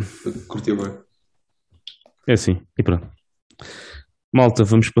 Estava Yeah. sempre a curtir bem. É assim. E pronto. Malta,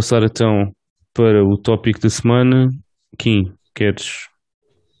 vamos passar então para o tópico da semana. Kim, queres?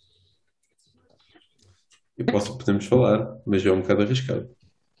 Podemos falar, mas é um bocado arriscado.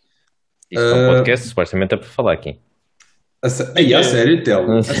 Isto é um podcast, supostamente é para falar aqui. A sério,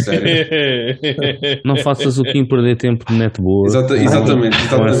 Telmo? A sério. Não faças o Kim perder tempo de net boa. Exatamente.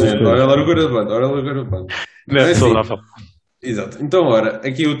 Com essas coisas. Ora, largura de banda. Não é É assim. saudável. Exato. Então, ora,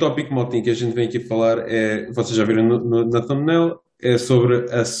 aqui o tópico maltinho que a gente vem aqui falar é, vocês já viram na thumbnail, é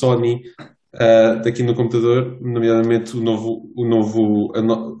sobre a Sony daqui no computador, nomeadamente o novo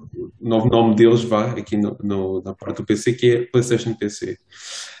nome deles, aqui na parte do PC, que é PlayStation PC.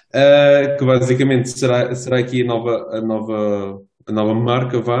 Que basicamente será aqui a nova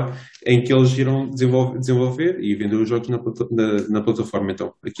marca, em que eles irão desenvolver e vender os jogos na plataforma,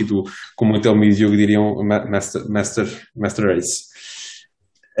 então, aqui como o Telmo e o Diogo diriam, Master Race.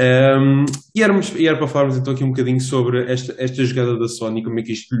 E era para falarmos então aqui um bocadinho sobre esta jogada da Sony, como é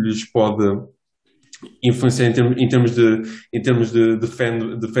que isto lhes pode influenciar em termos de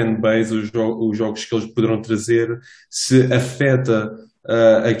fanbase, os jogos que eles poderão trazer, se afeta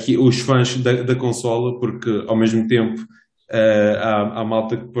aqui os fãs da consola, porque ao mesmo tempo há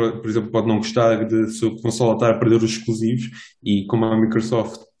malta que, por exemplo, pode não gostar de se a consola estar a perder os exclusivos, e como a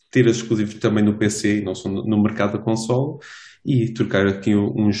Microsoft ter os exclusivos também no PC e não só no mercado da consola, e trocar aqui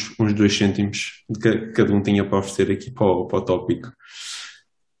uns 2 cêntimos que cada um tinha para oferecer aqui para o tópico.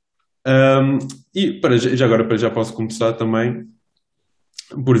 E já posso começar também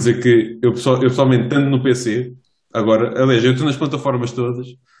por dizer que eu pessoalmente, tanto no PC, agora, aliás, eu estou nas plataformas todas,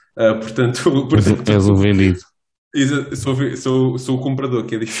 portanto, És o vendido. sou o comprador,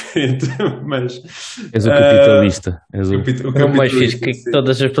 que é diferente, mas És o capitalista. És o... É o mais fixe que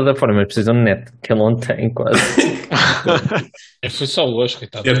todas as plataformas precisam de net, que ele não tem quase. Foi só hoje,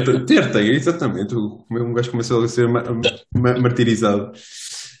 coitado. Ter, exatamente. Um gajo começou a ser martirizado.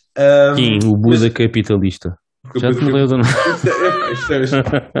 Kim, o Buda capitalista. Já te mudei o nome.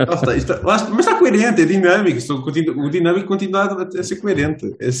 Mas está coerente, é dinâmico. O dinâmico continua a ser coerente.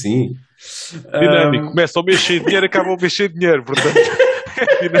 É assim. Dinâmico. Começa o mês cheio de dinheiro, acaba o mês cheio de dinheiro. Portanto,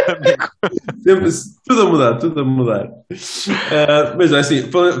 é dinâmico. Tudo a mudar. Mas assim,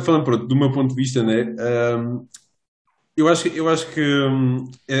 falando do meu ponto de vista, né? Eu acho que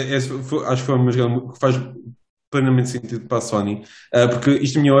foi uma jogada que plenamente sentido para a Sony, porque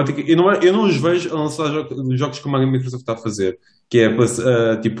isto é a minha ótica, eu não os vejo a lançar jogos como a Microsoft está a fazer, que é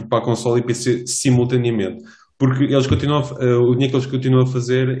tipo para a console e PC simultaneamente. Porque eles continuam, o dinheiro que eles continuam a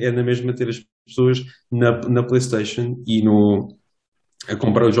fazer é na mesma ter as pessoas na PlayStation e a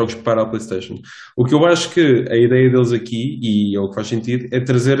comprar os jogos para a PlayStation. O que eu acho que a ideia deles aqui, e é o que faz sentido, é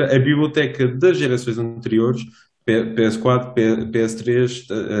trazer a biblioteca das gerações anteriores, PS4, PS3,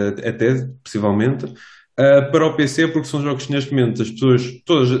 até, possivelmente, para o PC, porque são jogos que neste momento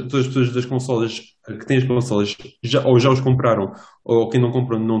todas as pessoas das consolas que têm as consolas ou já os compraram, ou quem não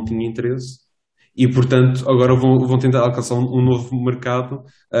comprou não tinha interesse. E, portanto, agora vão tentar alcançar um novo mercado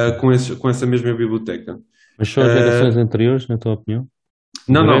com essa mesma biblioteca. Mas só as gerações anteriores, na tua opinião?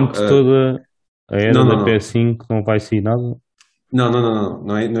 Não, Durante toda a era não, da não. PS5 não vai sair nada?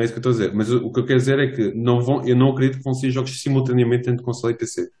 Não é isso que eu estou a dizer. Mas o que eu quero dizer é que eu não acredito que vão sair jogos simultaneamente entre console e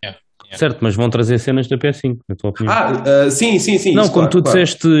PC. Certo, mas vão trazer cenas da PS5, na tua opinião? Sim. Não, isso, como claro, tu claro.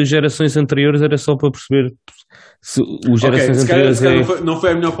 disseste gerações anteriores, era só para perceber se os gerações Se calhar anteriores não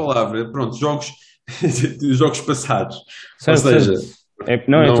foi a melhor palavra. Pronto, jogos passados. Certo, Ou seja, certo.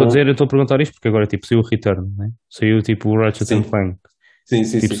 não. Eu estou a perguntar isto porque agora tipo, saiu o Return, né? Saiu tipo o Ratchet Sim. Clank. Sim.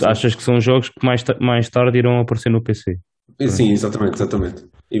 Tipo, achas que são jogos que mais tarde irão aparecer no PC? Sim, exatamente.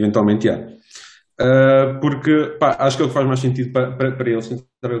 Eventualmente há. Porque acho que é o que faz mais sentido para eles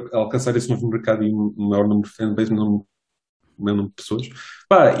tentar alcançar esse novo mercado e um maior número de fanbase, um maior número de pessoas.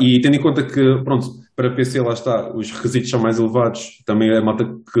 E tendo em conta que, pronto, para PC lá está, os requisitos são mais elevados, também a malta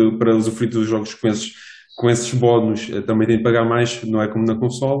que para usufruir dos jogos com esses bónus também tem de pagar mais, não é como na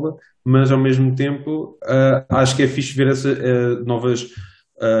consola, mas ao mesmo tempo acho que é fixe ver essa novas.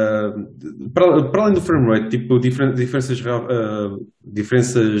 Para além do frame rate, tipo diferenças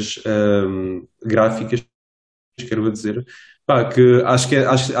gráficas, quero dizer, que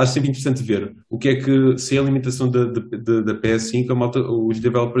acho sempre interessante ver o que é que, se é a limitação da PS5, os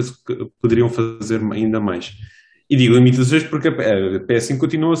developers poderiam fazer ainda mais. E digo limitações porque a PS5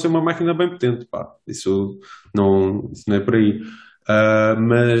 continua a ser uma máquina bem potente, isso não é por aí.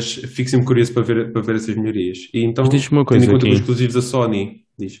 Mas fico sempre curioso para ver essas melhorias. E então, Mas diz-me uma tendo coisa em conta que os aqui. exclusivos da Sony,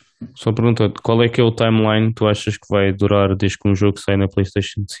 diz. Só perguntar, qual é que é o timeline que tu achas que vai durar desde que um jogo sai na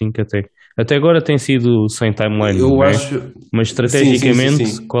PlayStation 5 até agora tem sido sem timeline, Eu não é? acho. Mas estrategicamente,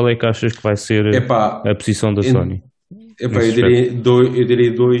 Sim. qual é que achas que vai ser Epá, a posição da Sony? eu nesse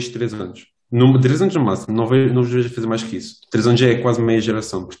diria 2, 3 anos. 3 anos no máximo, não os vejo fazer mais que isso. 3 anos já é quase meia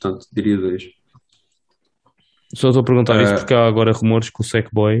geração, portanto, diria 2. Só estou a perguntar isso porque há agora rumores que o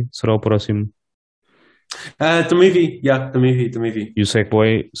Sackboy será o próximo. Também vi. E o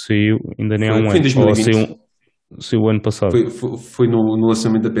Sackboy saiu ainda nem há um Foi em ano. 2020. Saiu o ano passado. Foi no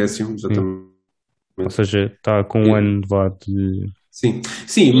lançamento da PS1, exatamente. Ou seja, está com um ano de...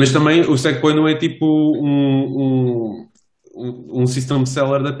 Sim, mas também o Sackboy não é tipo um system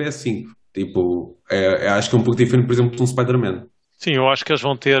seller da PS5. Tipo, acho que é um pouco diferente, por exemplo, de um Spider-Man. Sim, eu acho que eles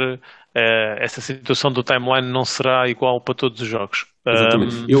vão ter essa situação do timeline não será igual para todos os jogos.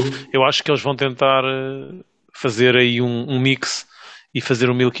 Exatamente. Eu acho que eles vão tentar fazer aí um mix e fazer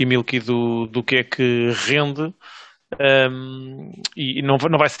o milky do que é que rende. E não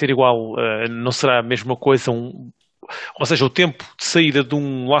vai ser igual, não será a mesma coisa. Ou seja, o tempo de saída de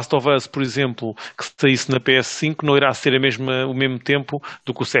um Last of Us, por exemplo, que saísse na PS5, não irá ser o mesmo tempo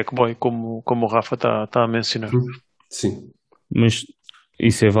do que o Sackboy, como o Rafa está a mencionar. Sim. Mas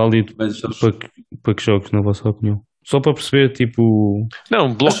isso é válido para que jogos, na vossa opinião? Só para perceber, tipo...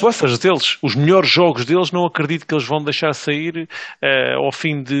 Não, blockbusters deles, os melhores jogos deles, não acredito que eles vão deixar sair ao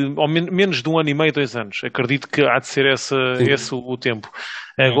fim de menos de 1 ano e meio, 2 anos. Acredito que há de ser esse o tempo.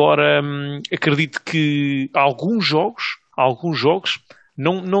 Agora, acredito que alguns jogos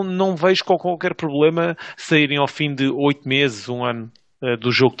não vejo qualquer problema saírem ao fim de 8 meses, 1 ano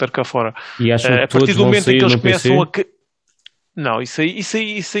do jogo estar cá fora. E acham que a partir todos do vão momento em sair que eles no começam PC? Não, isso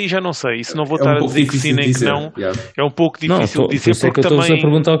aí já não sei. Isso não vou É estar um a pouco dizer que sim difícil nem de que dizer. não. Yeah. É um pouco difícil de Por dizer isso é que porque eu estou-vos a também...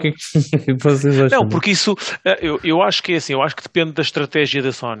 perguntar o que é que vocês acham. Não, porque isso eu acho que é assim, eu acho que depende da estratégia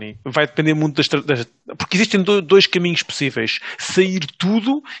da Sony. Vai depender muito da estratégia. Porque existem dois caminhos possíveis: sair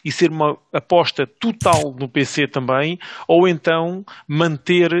tudo e ser uma aposta total no PC também, ou então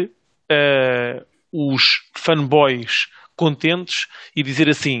manter os fanboys contentes e dizer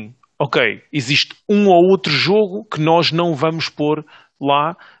assim: ok, existe um ou outro jogo que nós não vamos pôr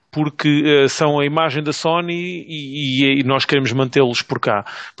lá porque são a imagem da Sony e nós queremos mantê-los por cá.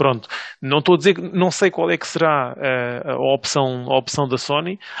 Pronto, não estou a dizer, não sei qual é que será a opção da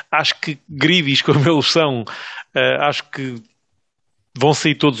Sony. Acho que greedies como eles são, acho que vão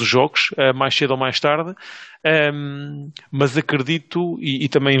sair todos os jogos, mais cedo ou mais tarde, mas acredito e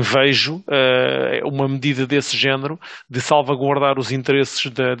também vejo uma medida desse género de salvaguardar os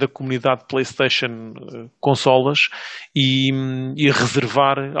interesses da comunidade PlayStation consolas e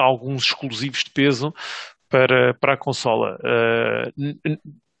reservar alguns exclusivos de peso para a consola.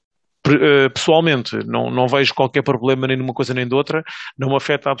 Pessoalmente, não vejo qualquer problema nem numa coisa nem de outra. Não me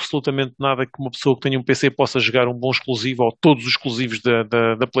afeta absolutamente nada que uma pessoa que tenha um PC possa jogar um bom exclusivo ou todos os exclusivos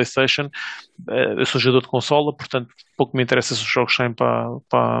da PlayStation. Eu sou jogador de consola, portanto pouco me interessa se os jogos saem para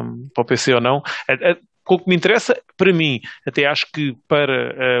o PC ou não. Pouco me interessa, para mim, até acho que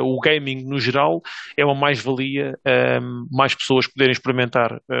para o gaming no geral é uma mais-valia mais pessoas poderem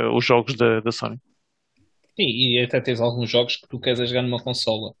experimentar os jogos da Sony. Sim, e até tens alguns jogos que tu queres jogar numa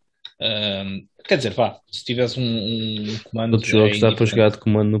consola. Quer dizer, vá, se tiveres um comando. Outros jogos dá para jogar de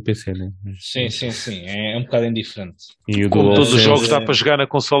comando no PC, né? Sim, é um bocado indiferente. E o Como todos os DualSense- jogos dá para jogar na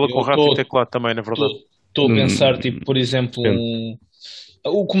consola com rato e teclado também, na verdade. Estou a pensar, tipo, Hum, por exemplo, depende.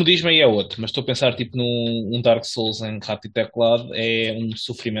 o comodismo aí é outro, mas estou a pensar, tipo, num Dark Souls em rato e teclado é um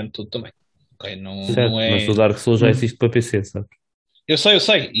sofrimento todo também. Ok, não Certo, mas é. o Dark Souls já existe para PC, sabe? Eu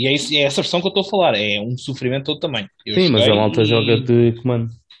sei, e é essa versão que eu estou a falar, é um sofrimento todo também. Eu Sim, mas a joguei malta joga e de comando.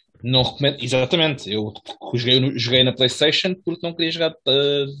 não recomendo, exatamente. Eu joguei na PlayStation porque não queria jogar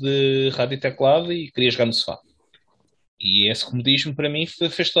de rádio e teclado e queria jogar no sofá. E esse comodismo para mim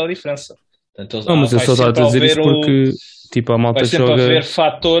fez toda a diferença. Portanto, Não, mas eu vai só estava a sempre dizer isso haver porque, tipo, a malta vai que sempre joga. haver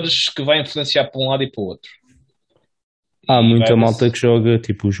fatores que vai influenciar para um lado e para o outro. Há E muita vai haver- malta que joga,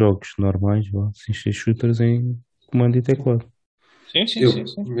 tipo, os jogos normais, vá, sem ser shooters em comando e teclado. Sim.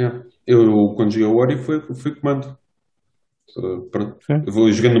 Yeah. Eu quando joguei o Ori foi comando. Pronto. Sim, Eu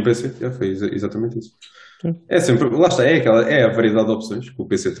vou jogando no PC, yeah, foi exatamente isso. sim, É sempre, lá está, é a variedade de opções que o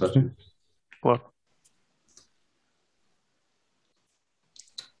PC traz. sim. Claro.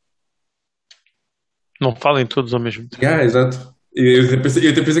 Não falem todos ao mesmo tempo. Yeah, exato. Eu até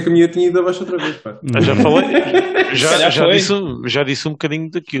pensei que a minha tinha ido abaixo outra vez, pá. Já falei, Se calhar foi. já disse um bocadinho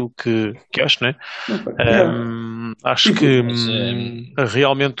daquilo que acho, né? Não, pá. Yeah. Acho Tipo, que Mas,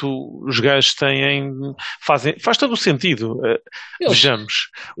 realmente os gajos faz todo o sentido. eles, Vejamos.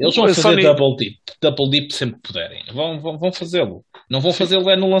 eles vão A fazer Sony, double dip sempre que puderem. Vão fazê-lo. Não vão fazê-lo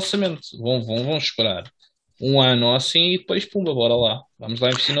é no lançamento. Vão esperar um ano ou assim e depois, pumba, bora lá. Vamos lá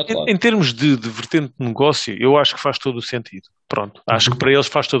investir no outro lado. em termos de vertente de negócio, eu acho que faz todo o sentido. Pronto, acho que para eles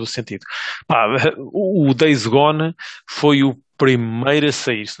faz todo o sentido. Pá, o Days Gone foi o primeiro a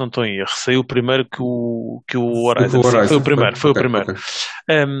sair, se não estou em erro. Saiu primeiro que o Horizon. Sim, foi o primeiro, foi o Ok, primeiro.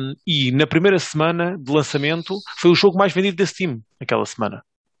 ok. E na primeira semana de lançamento foi o jogo mais vendido da Steam, aquela semana.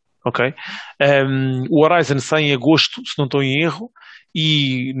 Ok? O Horizon sai em agosto, se não estou em erro,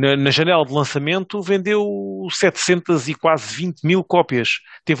 e na janela de lançamento vendeu 700 e quase 20 mil cópias.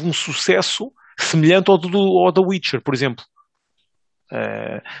 Teve um sucesso semelhante ao da Witcher, por exemplo.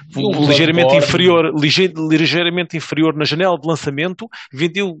 E o Ligeiramente Bloodborne? ligeiramente inferior na janela de lançamento,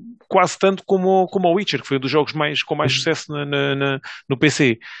 vendeu quase tanto como o Witcher, que foi um dos jogos com mais sucesso no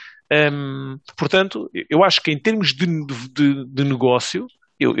PC. Portanto, eu acho que em termos de negócio,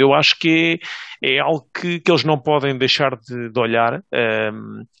 eu acho que é algo que eles não podem deixar de olhar.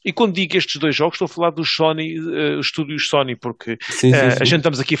 E quando digo estes dois jogos, estou a falar dos Sony, estúdios Sony, porque Sim, sim, a sim. gente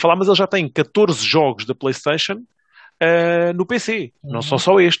estamos aqui a falar, mas eles já têm 14 jogos da PlayStation no PC. Não são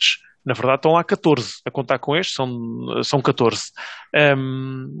só estes. Na verdade, estão lá 14. A contar com estes, são 14.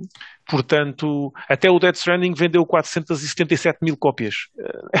 Portanto, até o Death Stranding vendeu 477 mil cópias.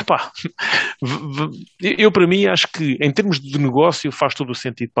 Epá, eu para mim acho que em termos de negócio faz todo o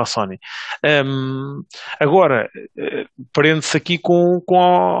sentido para a Sony. Agora, prende-se aqui com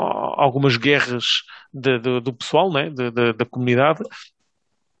algumas guerras do pessoal, né? Da comunidade,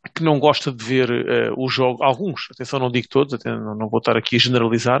 que não gosta de ver o jogo, alguns, atenção, não digo todos, até não vou estar aqui a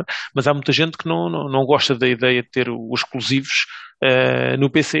generalizar, mas há muita gente que não gosta da ideia de ter os exclusivos no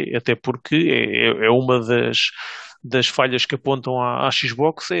PC, até porque é uma das falhas que apontam à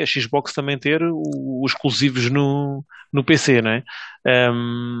Xbox, é a Xbox também ter os exclusivos no PC, não é?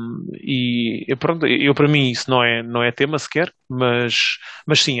 E pronto, eu para mim isso não é tema sequer, mas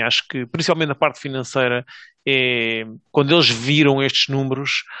sim, acho que principalmente na parte financeira quando eles viram estes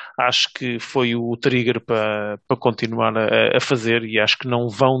números, acho que foi o trigger para continuar a fazer, e acho que não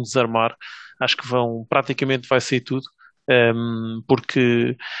vão desarmar, acho que praticamente vai sair tudo,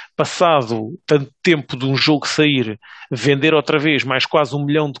 porque passado tanto tempo de um jogo sair, vender outra vez mais quase 1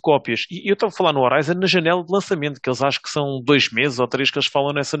 milhão de cópias, e eu estava a falar no Horizon na janela de lançamento, que eles acham que são 2 meses ou 3 que eles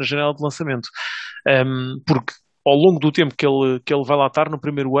falam na janela de lançamento, porque ao longo do tempo que ele vai lá estar, no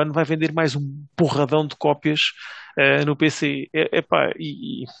primeiro ano, vai vender mais um porradão de cópias no PC. Epá,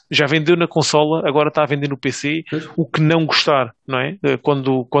 e já vendeu na consola, agora está a vender no PC, o que não gostar, não é?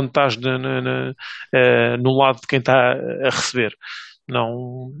 Quando estás no lado de quem está a receber.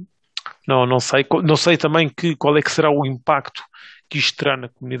 Não, não sei. Não sei também qual é que será o impacto que isto terá na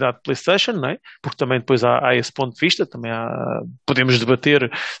comunidade PlayStation, não é? Porque também depois há esse ponto de vista, podemos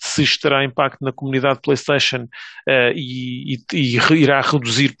debater se isto terá impacto na comunidade PlayStation e irá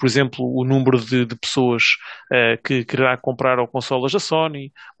reduzir, por exemplo, o número de pessoas que quererá comprar ou consolas da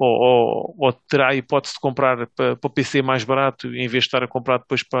Sony, ou terá a hipótese de comprar para o PC mais barato em vez de estar a comprar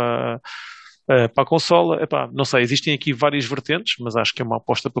depois para a consola. Epá, não sei, existem aqui várias vertentes, mas acho que é uma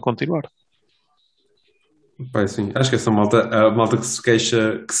aposta para continuar. Pai, sim. Acho que a malta que se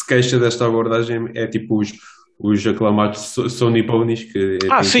queixa desta abordagem é tipo os aclamados Sony Ponies, que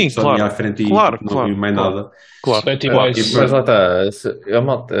tem sim, tipo Sony claro. à frente Claro, e não viu mais claro. nada. Claro. Sweaty Claro, boys. Mas lá está, a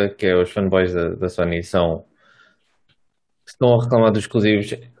malta que é os fanboys da Sony estão a reclamar dos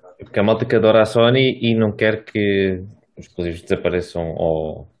exclusivos, porque a malta que adora a Sony e não quer que os exclusivos desapareçam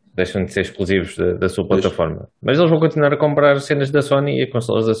ou deixem de ser exclusivos da sua Pois. plataforma. Mas eles vão continuar a comprar cenas da Sony e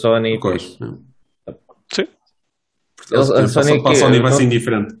consolas da Sony. Por Pois. isso. Sim. A Sony Para a Sony vai ser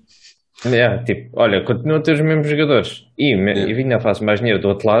indiferente. tipo, olha, continuam a ter os mesmos jogadores e ainda faço mais dinheiro do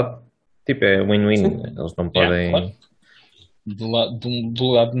outro lado, tipo, é win-win. Eles não podem. Claro. Do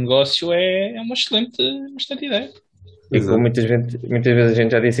lado de negócio é uma excelente ideia. E como muitas vezes a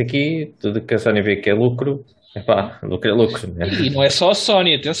gente já disse aqui, tudo que a Sony vê que é lucro, lucro é lucro. Né? E não é só a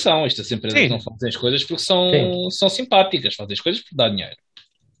Sony, atenção, estas empresas Sim. não fazem as coisas porque são simpáticas, fazem as coisas porque dá dinheiro.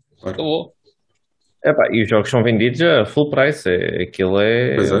 Claro. Acabou. E os jogos são vendidos a full price. Aquilo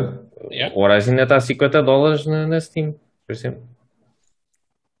é. Pois é. Yeah. O Horizon ainda está a $50 na Steam, por exemplo.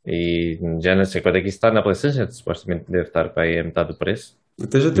 E já não sei quanto é que isso está na PlayStation, supostamente deve estar para aí a metade do preço.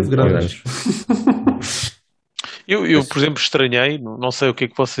 Até já teve grátis. Eu, por exemplo, estranhei, não sei o que é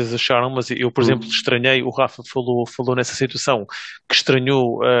que vocês acharam, mas eu, por exemplo, estranhei, o Rafa falou nessa situação, que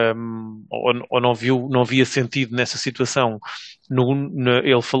estranhou ou não via sentido nessa situação.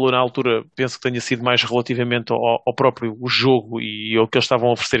 Ele falou na altura, penso que tenha sido mais relativamente ao próprio jogo e ao que eles estavam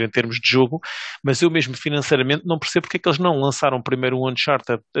a oferecer em termos de jogo, mas eu mesmo financeiramente não percebo porque é que eles não lançaram primeiro o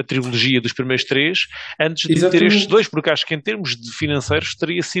Uncharted, a trilogia dos primeiros 3, antes de ter estes 2, porque acho que em termos de financeiros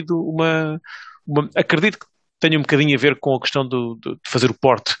teria sido acredito que tenha um bocadinho a ver com a questão de fazer o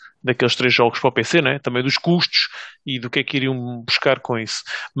porte daqueles 3 jogos para o PC, né? Também dos custos e do que é que iriam buscar com isso.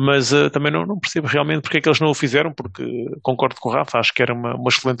 Mas também não percebo realmente porque é que eles não o fizeram, porque concordo com o Rafa, acho que era uma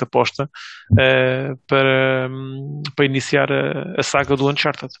excelente aposta para iniciar a saga do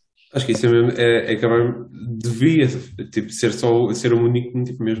Uncharted. Acho que isso é mesmo, devia tipo, ser o único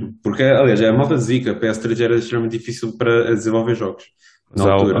motivo mesmo. Porque, aliás, a malta dizia que a PS3 era extremamente difícil para desenvolver jogos. Mas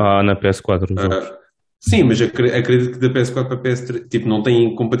há na PS4 os jogos. Sim, mas acredito que da PS4 para a PS3, tipo, não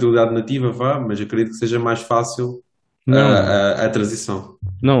tem compatibilidade nativa, mas acredito que seja mais fácil a transição.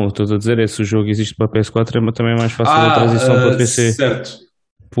 Não, estou a dizer se o jogo existe para a PS4 também é mais fácil a transição para PC. Certo.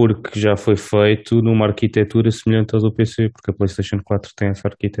 Porque já foi feito numa arquitetura semelhante ao do PC, porque a PlayStation 4 tem essa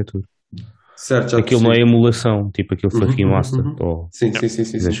arquitetura. Certo, já aquilo não é emulação, tipo aquilo foi remaster. Sim.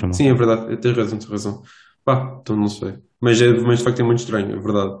 Sim, é verdade, tens razão. Então não sei. Mas de facto é muito estranho, é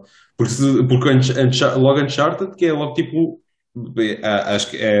verdade. Porque logo Uncharted, que é logo tipo.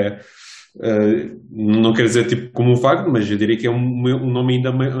 Acho que é. Não quero dizer tipo como um facto, mas eu diria que é um nome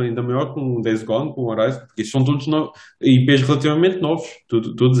ainda maior que um Days Gone, com um Horizon, porque são todos IPs relativamente novos,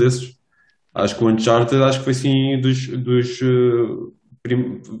 todos esses. Acho que o Uncharted foi assim dos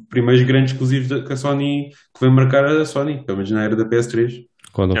primeiros grandes exclusivos que a Sony, que veio marcar a Sony, pelo menos na era da PS3.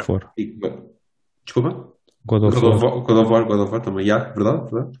 God of War. Desculpa? God of War também. Verdade.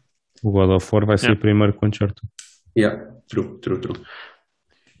 O God of War vai ser primeiro com Uncharted. True.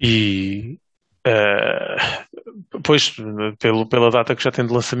 E pois, pela data que já tem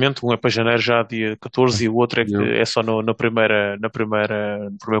de lançamento, um é para janeiro já dia 14 e o outro é só no primeiro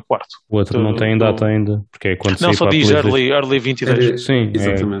quarto. O outro não tem data ainda, porque é quando não, só diz early 22. Sim,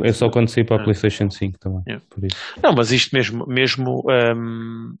 é só quando sair para a PlayStation 5 também. Por isso. Não, mas isto mesmo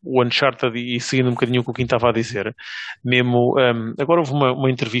o Uncharted, e seguindo um bocadinho o que o Kim estava a dizer, mesmo agora houve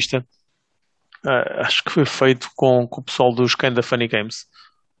uma entrevista, acho que foi feito com o pessoal dos Kinda Funny Games,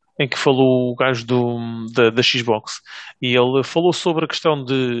 em que falou o gajo da Xbox, e ele falou sobre a questão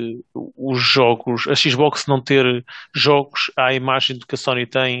de os jogos, a Xbox não ter jogos à imagem do que a Sony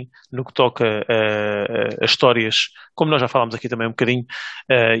tem no que toca a histórias, como nós já falámos aqui também um bocadinho,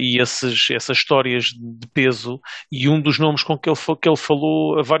 e essas histórias de peso, e um dos nomes com que ele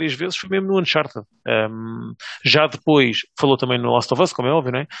falou várias vezes foi mesmo no Uncharted. Já depois falou também no Last of Us, como é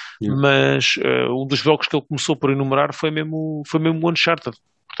óbvio, não é? Yeah. Mas um dos jogos que ele começou por enumerar foi mesmo o Uncharted.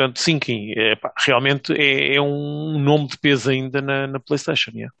 Portanto, sim, Kim, realmente é um nome de peso ainda na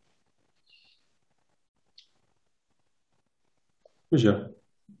PlayStation. Yeah. Mas já.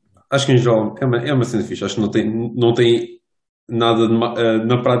 Acho que em geral é uma cena fixe. Acho que não tem nada de mal,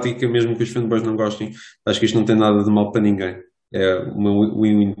 na prática, mesmo que os fanboys não gostem, acho que isto não tem nada de mal para ninguém. É uma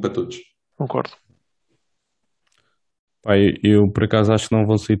win-win para todos. Concordo. Pá, eu por acaso acho que não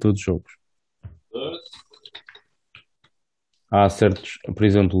vão sair todos os jogos. Há certos, por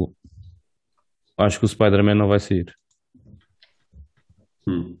exemplo, acho que o Spider-Man não vai sair.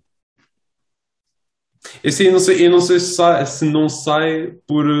 Eu não sei se não sai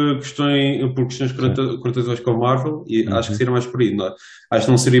por questões contratuais com a Marvel, e acho que seria mais por aí. Não é? Acho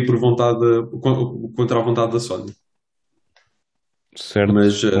que não seria por vontade, contra a vontade da Sony. Certo,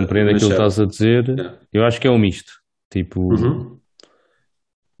 Mas, compreendo mas aquilo que certo. estás a dizer. Yeah. Eu acho que é um misto. Tipo, Uhum.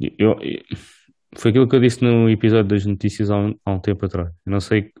 foi aquilo que eu disse no episódio das notícias há um tempo atrás. Eu não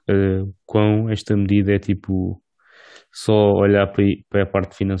sei quão esta medida é tipo só olhar para a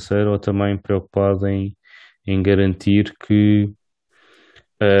parte financeira ou também preocupado em garantir que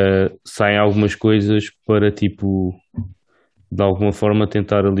saem algumas coisas para tipo de alguma forma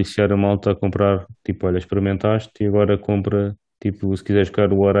tentar aliciar a malta a comprar, tipo, olha, experimentaste e agora compra, tipo, se quiseres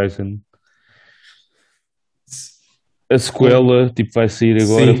jogar o Horizon, a sequela, tipo, vai sair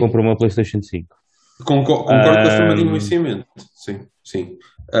agora, Sim. compra uma PlayStation 5. Concordo com a forma de iniciamento. Sim, sim.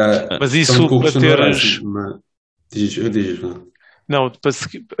 Mas isso para teres... Dizes, não. Não,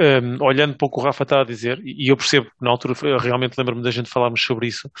 olhando para o que o Rafa está a dizer, e eu percebo que na altura eu realmente lembro-me da gente falarmos sobre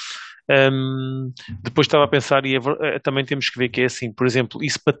isso, depois estava a pensar, e também temos que ver que é assim, por exemplo,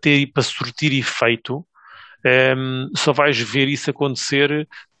 isso para surtir efeito, só vais ver isso acontecer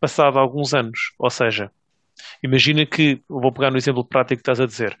passado alguns anos. Ou seja, imagina que, vou pegar no exemplo prático que estás a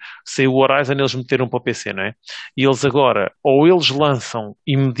dizer, saiu o Horizon, eles meteram para o PC, não é? E eles agora, ou eles lançam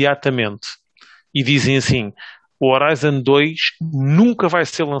imediatamente e dizem assim, o Horizon 2 nunca vai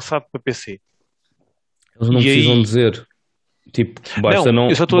ser lançado para PC. Eles não precisam dizer, tipo,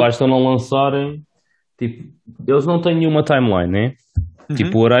 basta não lançarem, tipo, eles não têm nenhuma timeline, né?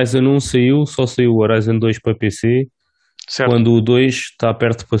 Tipo, o Horizon 1 saiu, só saiu o Horizon 2 para PC, certo. quando o 2 está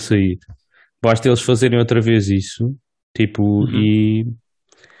perto para sair. Basta eles fazerem outra vez isso, tipo, e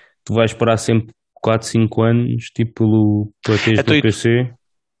tu vais esperar sempre 4, 5 anos, tipo, para teres do PC.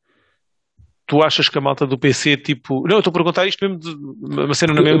 Tu achas que a malta do PC, tipo... Não, eu estou a perguntar isto mesmo, uma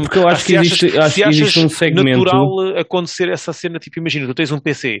cena na mesma... Porque eu acho que existe um segmento... natural acontecer essa cena, tipo, imagina, tu tens um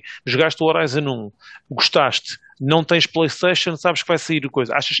PC, jogaste o Horizon 1, gostaste, não tens PlayStation, sabes que vai sair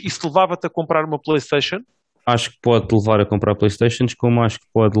coisa. Achas que isso levava-te a comprar uma PlayStation? Acho que pode levar a comprar PlayStations, como acho que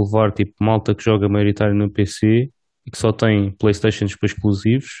pode levar, tipo, malta que joga maioritário no PC e que só tem PlayStations para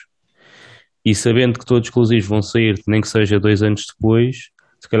exclusivos, e sabendo que todos os exclusivos vão sair, nem que seja 2 anos depois,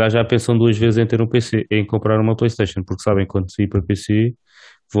 se calhar já pensam 2 vezes em ter um PC, em comprar uma PlayStation, porque sabem que quando sair para PC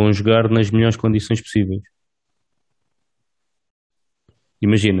vão jogar nas melhores condições possíveis.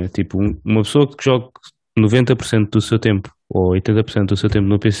 Imagina, tipo, uma pessoa que joga 90% do seu tempo ou 80% do seu tempo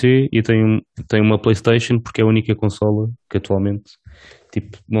no PC e tem uma PlayStation porque é a única consola que atualmente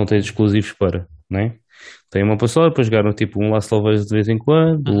tipo, não tem exclusivos para, né? Tem uma consola para jogar tipo, um Last of Us de vez em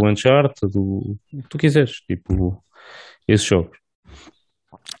quando, o Uncharted, o que tu quiseres, tipo, esses jogos.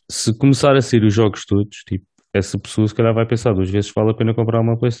 Se começar a sair os jogos todos, tipo, essa pessoa se calhar vai pensar 2 vezes vale a pena comprar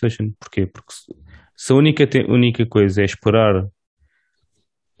uma PlayStation. Porquê? Porque se a única coisa é esperar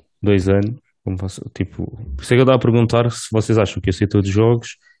 2 anos, tipo, por isso é que eu estava a perguntar se vocês acham que ia sair todos os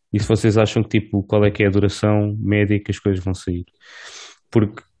jogos e se vocês acham que tipo, qual é que é a duração média que as coisas vão sair.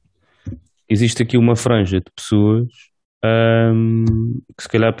 Porque existe aqui uma franja de pessoas que se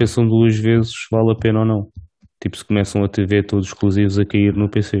calhar pensam 2 vezes se vale a pena ou não. Tipo, se começam a ver todos os exclusivos a cair no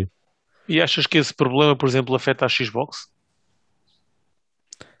PC. E achas que esse problema, por exemplo, afeta a Xbox?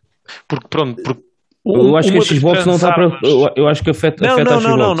 Porque, pronto, eu acho que a Xbox não está preocupada. Eu acho que afeta a Xbox.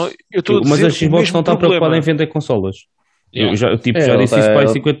 Não. Mas a Xbox não está preocupada em vender consolas. Yeah. Eu já disse isso para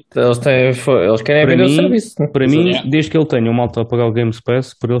 50. Eles querem vender o serviço. Para mim, desde que ele tenha um malta a pagar o Game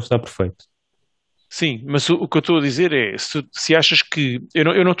Pass, para ele está perfeito. Sim, mas o que eu estou a dizer é, se achas que...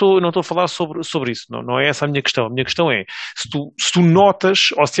 Eu não estou a falar sobre isso, não é essa a minha questão. A minha questão é, se tu notas,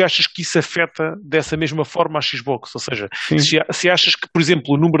 ou se achas que isso afeta dessa mesma forma a Xbox, ou seja, Sim. se achas que, por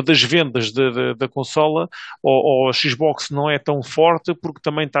exemplo, o número das vendas da consola ou a Xbox não é tão forte porque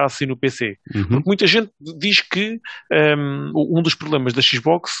também está assim no PC. Uhum. Porque muita gente diz que um dos problemas da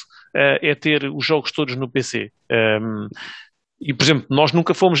Xbox é ter os jogos todos no PC. E, por exemplo, nós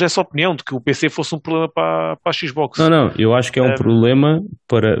nunca fomos dessa opinião de que o PC fosse um problema para a Xbox. Não, eu acho que é um problema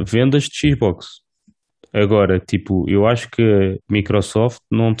para vendas de Xbox. Agora, tipo, eu acho que a Microsoft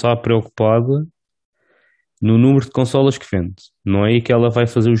não está preocupada no número de consolas que vende. Não é aí que ela vai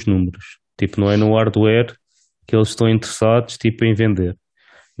fazer os números. Tipo, não é no hardware que eles estão interessados, tipo, em vender.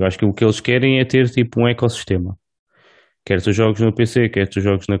 Eu acho que o que eles querem é ter, tipo, um ecossistema. Quer tu jogos no PC, quer tu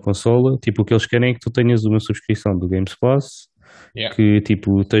jogos na consola. Tipo, o que eles querem é que tu tenhas uma subscrição do Game Pass, que,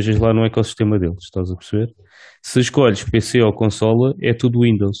 tipo, estejas lá no ecossistema deles, estás a perceber? Se escolhes PC ou consola, é tudo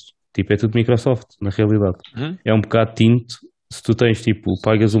Windows. Tipo, é tudo Microsoft, na realidade. Uhum. É um bocado tinto se tu tens, tipo,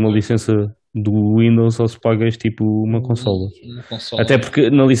 pagas uma licença do Windows ou se pagas, tipo, uma consola. Até porque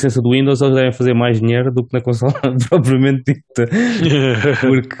na licença do Windows eles devem fazer mais dinheiro do que na consola propriamente dita.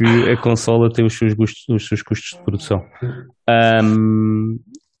 Porque a consola tem os seus custos de produção.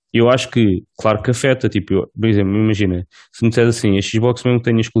 Eu acho que, claro que afeta, tipo, por exemplo, imagina, se me disseres assim, a Xbox mesmo que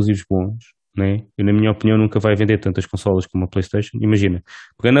tenha exclusivos bons, né? Eu, na minha opinião, nunca vai vender tantas consolas como a PlayStation. Imagina,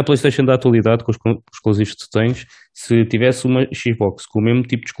 pegando a PlayStation da atualidade com os exclusivos que tu tens, se tivesse uma Xbox com o mesmo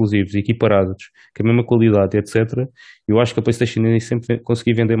tipo de exclusivos, equiparados, com a mesma qualidade, etc., eu acho que a PlayStation nem sempre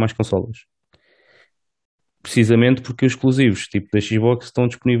conseguia vender mais consolas. Precisamente porque os exclusivos, tipo da Xbox, estão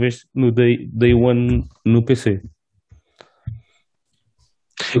disponíveis no Day One no PC.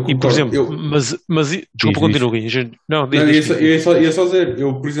 E, por exemplo, desculpa, continua, Gui. Não, ia só dizer,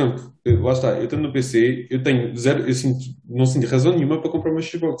 eu, por exemplo, lá está, eu tenho no PC, eu tenho zero, não sinto razão nenhuma para comprar uma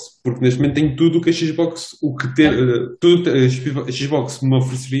Xbox, porque neste momento tenho tudo o que a Xbox, tudo que a Xbox me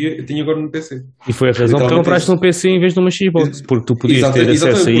ofereceria, eu tenho agora no PC. E foi a razão porque compraste no PC em vez de uma Xbox, porque tu podias ter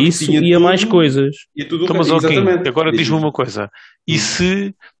acesso a isso e a mais coisas. Então, mas ok, agora diz-me uma coisa, e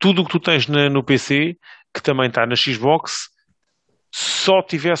se tudo o que tu tens no PC, que também está na Xbox, só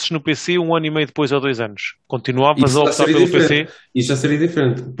tivesses no PC 1 ano e meio depois ou 2 anos, continuavas a optar pelo PC? Isso já seria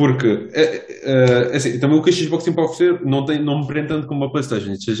diferente, porque assim, também o que a Xbox tem para oferecer não me prende tanto como a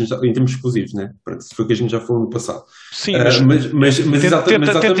PlayStation, em termos exclusivos, né? Isso foi o que a gente já falou no passado. Sim, mas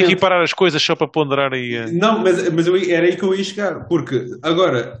exatamente. Tenta equiparar as coisas só para ponderar aí. Não, mas era aí que eu ia chegar, porque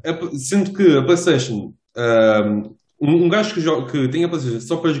agora, sendo que a PlayStation, um gajo que tem a PlayStation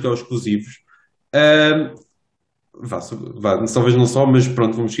só para jogar os exclusivos, talvez não só, mas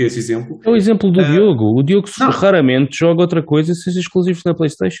pronto, vamos seguir esse exemplo. É o exemplo do Diogo. O Diogo raramente joga outra coisa seja exclusivos na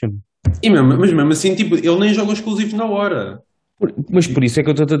PlayStation. Mas mesmo assim, tipo, ele nem joga exclusivos na hora. Mas por isso é que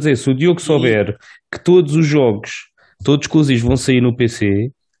eu estou a dizer, se o Diogo souber que todos os jogos, todos exclusivos vão sair no PC,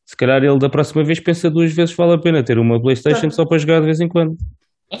 se calhar ele da próxima vez pensa 2 vezes se vale a pena ter uma PlayStation só para jogar de vez em quando.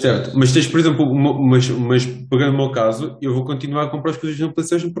 Certo, mas tens, por exemplo, mas pegando o meu caso, eu vou continuar a comprar as coisas na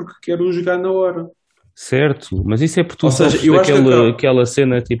PlayStation porque quero jogar na hora. Certo, mas isso é por tu sofres aquela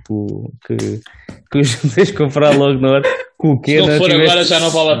cena tipo que tens de comprar logo na hora. Com o Kena, se não for agora já não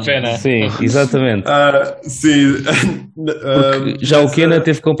vale a pena. Sim, exatamente. Sim. Porque já o Kena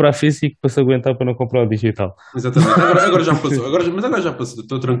teve que comprar físico para se aguentar para não comprar o digital. Exatamente, agora já passou, mas agora já passou,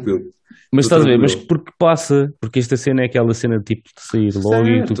 estou tranquilo. Mas estás a ver, mas porque passa, porque esta cena é aquela cena tipo de sair logo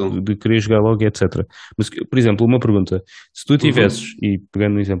e de querer jogar logo, etc. Mas, por exemplo, uma pergunta: se tu tivesses, e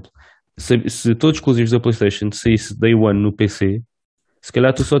pegando um exemplo, se todos os exclusivos da PlayStation saísse Day One no PC, se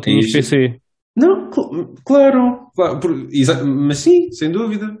calhar tu só tinhas PC. Não, claro, mas sim, sem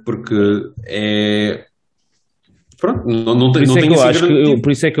dúvida, porque é. Pronto, não tem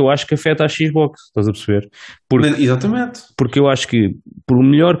por isso é que eu acho que afeta a Xbox, estás a perceber? Exatamente. Porque eu acho que, por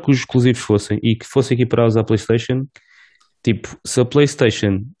melhor que os exclusivos fossem e que fossem equiparados à PlayStation, tipo, se a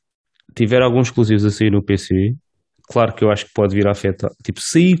PlayStation tiver alguns exclusivos a sair no PC, claro que eu acho que pode vir a afetar. Tipo,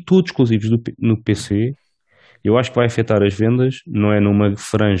 sair todos exclusivos no PC, eu acho que vai afetar as vendas, não é numa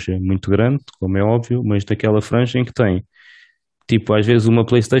franja muito grande, como é óbvio, mas naquela franja em que tem, tipo, às vezes uma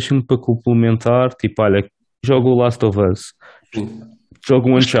PlayStation para complementar, tipo, olha, joga o Last of Us, joga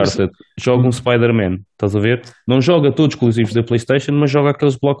um Uncharted, joga um Spider-Man, estás a ver? Não joga todos exclusivos da PlayStation, mas joga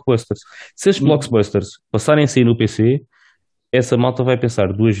aqueles blockbusters. Se esses blockbusters passarem a sair no PC, essa malta vai pensar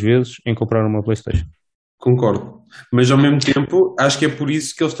 2 vezes em comprar uma PlayStation. Concordo, mas ao mesmo tempo acho que é por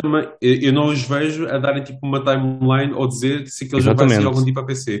isso que eles também, eu não os vejo a darem tipo uma timeline ou dizer se aquele jogo vai sair algum tipo a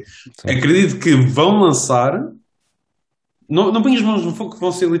PC. Sim. Acredito que vão lançar, Não ponho as mãos no fogo que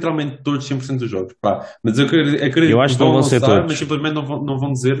vão ser literalmente todos 100% dos jogos. Pá. Mas eu acredito Eu acho que que não vão vão ser lançar, todos. mas simplesmente não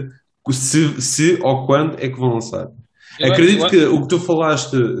vão dizer se ou quando é que vão lançar. Eu- Acredito eu- que o que tu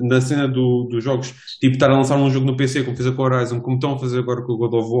falaste na cena dos jogos, tipo estar a lançar um jogo no PC, como fez com o Horizon, como estão a fazer agora com o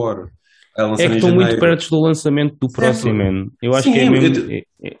God of War, a É lançar que em estão muito janeiro. perto do lançamento do próximo, man. Eu acho Sim, que é mesmo certo,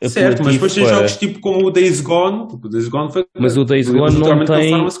 mas apelativo depois tem para... jogos tipo como o Days Gone. Tipo, o Days Gone foi. Mas o Days Eles Gone não literalmente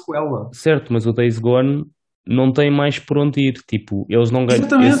lançaram tem... uma sequela. Certo, mas o Days Gone não tem mais por onde ir. Tipo, eles não ganham...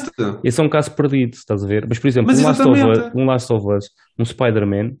 Exatamente. Esse é um caso perdido, estás a ver? Mas, por exemplo, Mas exatamente. Um Last of Us, um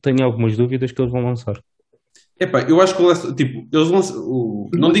Spider-Man, tenho algumas dúvidas que eles vão lançar. Epá, eu acho que tipo, eles lançam.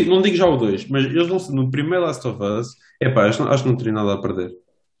 Não digo já o 2, mas eles lançam no primeiro Last of Us. Epá, acho que não teria nada a perder.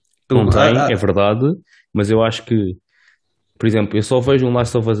 Não tem, Ah, é verdade, mas eu acho que, por exemplo, eu só vejo um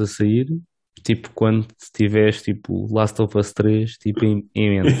Last of Us a sair, tipo, quando tiveres, tipo, Last of Us 3, tipo, em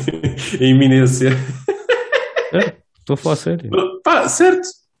mente. a iminência. Estou a falar sério. Pá, certo.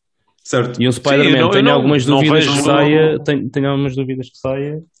 Certo. E o Spider-Man, eu tenho não- algumas não dúvidas vejo- que saia, tenho algumas dúvidas que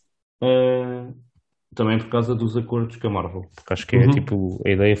saia, também por causa dos acordos com a Marvel, porque acho que é, Uhum. tipo, a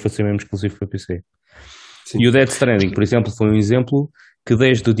ideia foi ser mesmo exclusivo para PC. Sim. E o Death Stranding, por exemplo, foi um exemplo que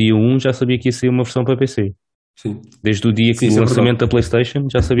desde o dia 1 já sabia que ia sair uma versão para PC. Sim. Desde o dia Sim, do isso é lançamento da PlayStation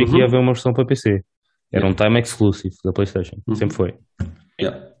já sabia que Uhum. ia haver uma versão para PC. Era um Yeah. time exclusive da PlayStation, Uhum. sempre foi.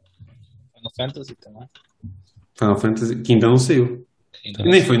 Yeah. Final Fantasy também. Final Fantasy, que ainda não saiu. Ainda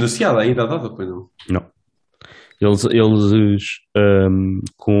Nem foi anunciada ainda a data, pois não. Não. Eles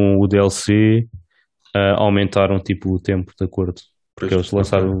com o DLC aumentaram tipo o tempo de acordo. Porque Pois, eles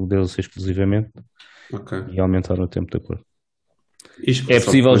lançaram o DLC exclusivamente Ok. e aumentaram o tempo de acordo. Isto É só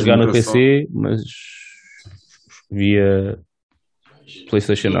possível depois jogar no nunca só- PC, mas via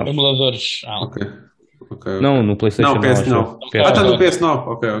PlayStation Now. Emuladores. Ok. Ok. Não, no PlayStation Não, Now. PS acho não. eu. Ok. Ah, está no Ok. PS9.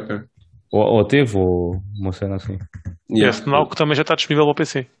 Ok. Ou teve, ou uma cena assim. Yeah. PS Now que também já está disponível para o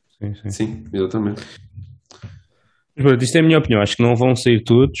PC. Sim, sim. Sim, exatamente. Mas, pronto, isto é a minha opinião. Acho que não vão sair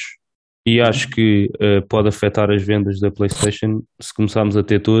todos e acho que pode afetar as vendas da PlayStation se começarmos a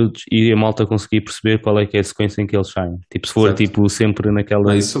ter todos e a malta conseguir perceber qual é que é a sequência em que eles saem. Tipo, se for Certo. tipo sempre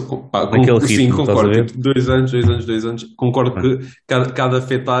naquela. Isso, Naquele sim, ritmo, estás a concordo. ver? Tipo, 2 anos. Concordo que cada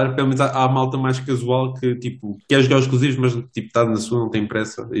afetar, pelo menos há malta mais casual que tipo, quer jogar os exclusivos, mas tipo, está na sua, não tem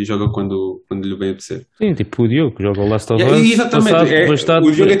pressa e joga quando lhe vem apetecer. Sim, tipo o Diogo que joga o Last of Yeah, Us. exatamente. Bastado-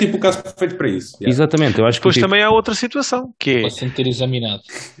 O jogo é tipo o caso perfeito para isso. Yeah. Exatamente, eu acho que Depois tipo, também há outra situação, que é Para se sentir examinado.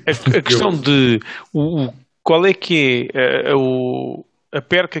 a questão de qual é que é a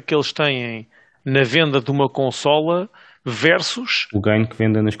perca que eles têm na venda de uma consola versus o ganho que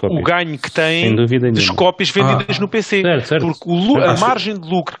vendem nas o cópias. ganho que Sem têm dúvida das nenhuma. cópias vendidas no PC. Certo. Porque a Acho- margem de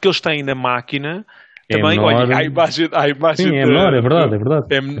lucro que eles têm na máquina É também, menor. olha, a imagem Sim, é menor, é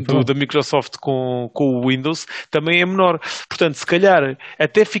verdade. da Microsoft com o Windows também é menor. Portanto, se calhar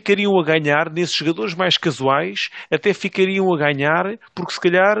até ficariam a ganhar nesses jogadores mais casuais, até ficariam a ganhar porque se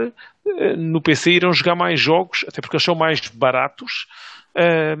calhar no PC irão jogar mais jogos, até porque eles são mais baratos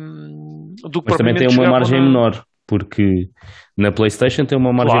do que Mas também tem propriamente uma jogavam margem menor, porque na PlayStation tem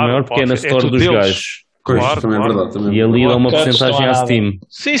uma margem Claro, maior porque é na é store tudo dos deles. gajos. Pois, Claro, também claro. é verdade. Também E é ali dá uma Cuts porcentagem à estão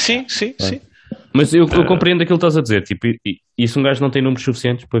a Steam. Sim. Mas eu compreendo aquilo que estás a dizer. Tipo, isso um gajo não tem números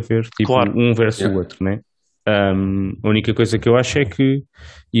suficientes para ver tipo, Claro. um versus Yeah. o outro, né? A única coisa que eu acho é que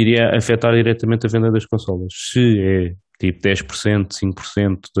iria afetar diretamente a venda das consolas. Se é tipo 10%,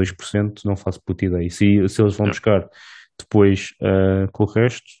 5%, 2%, não faço puta ideia. E se eles vão buscar depois com o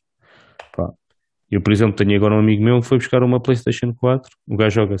resto, pá. Eu, por exemplo, tenho agora um amigo meu que foi buscar uma PlayStation 4. O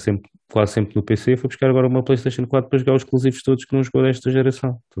gajo joga quase sempre no PC. Foi buscar agora uma PlayStation 4 para jogar os exclusivos todos que não jogou desta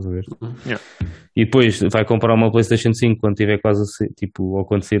geração. Estás a ver? Yeah. E depois vai comprar uma PlayStation 5 quando tiver quase a sair, tipo, ou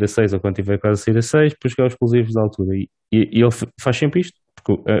quando sair a 6, ou quando tiver quase a sair a 6, para jogar os exclusivos da altura. E ele faz sempre isto,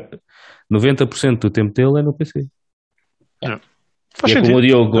 porque 90% do tempo dele é no PC. Faz E é como sentido. o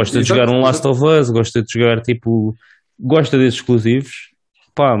Diogo gosta de Exato, jogar um Last exato. of Us, gosta de jogar tipo. Gosta desses exclusivos,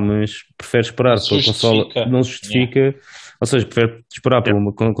 pá, mas prefere esperar Não se pela consola. justifica. Não se justifica. Ou seja, prefere esperar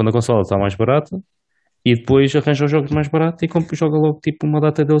quando a consola está mais barata e depois arranja os jogos mais baratos e joga logo tipo uma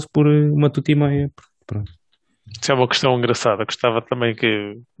data deles por uma tuta e meia. Pronto. Isso é uma questão engraçada. Gostava também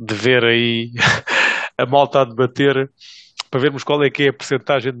de ver aí a malta a debater para vermos qual é que é a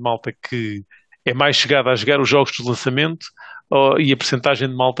percentagem de malta que é mais chegada a jogar os jogos de lançamento e a percentagem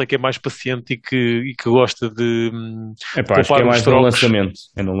de malta que é mais paciente e que gosta de É pá, acho que é poupar mais os no trocos. lançamento.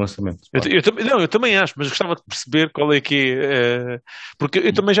 É no lançamento. pá. Eu também acho, mas gostava de perceber qual é que é. Porque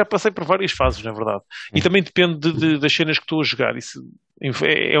eu também já passei por várias fases, na verdade. E também depende das cenas que estou a jogar.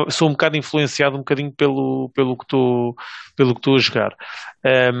 Sou um bocado influenciado um bocadinho pelo que estou a jogar.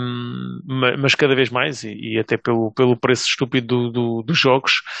 Mas cada vez mais, e até pelo preço estúpido dos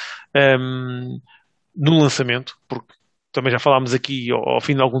jogos, no lançamento, porque também já falámos aqui, ao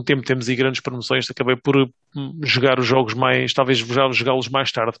fim de algum tempo temos aí grandes promoções, acabei por jogar os jogos mais, talvez jogá-los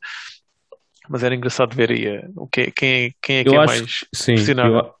mais tarde. Mas era engraçado ver aí quem é que é mais sim,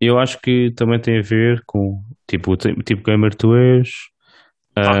 pressionado. eu acho que também tem a ver com tipo, o tipo gamer tu és,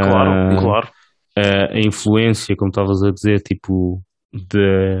 Claro. a influência, como estavas a dizer, tipo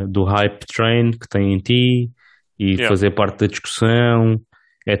do hype train que tem em ti e fazer parte da discussão,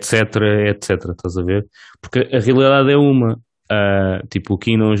 etc, estás a ver? Porque a realidade é uma, tipo, o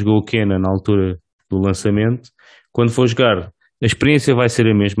Kim não jogou o Kena na altura do lançamento, quando for jogar a experiência vai ser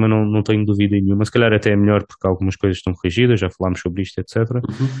a mesma, não tenho dúvida nenhuma. Se calhar até é melhor porque algumas coisas estão corrigidas, já falámos sobre isto, etc.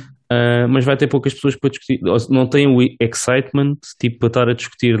 Mas vai ter poucas pessoas para discutir. Não tem o excitement tipo, para estar a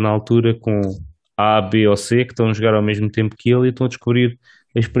discutir na altura com A, B ou C que estão a jogar ao mesmo tempo que ele e estão a descobrir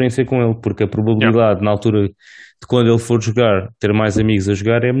a experiência com ele, porque a probabilidade na altura de quando ele for jogar, ter mais amigos a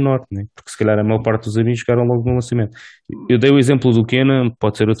jogar é menor, né? Porque se calhar a maior parte dos amigos jogaram logo no lançamento. Eu dei o exemplo do Kena,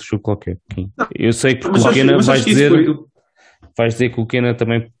 pode ser outro jogo qualquer. Eu sei que o Kena vais dizer que o Kena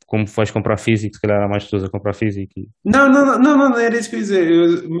também, como vais comprar físico, se calhar há mais pessoas a comprar físico. Não era isso que eu ia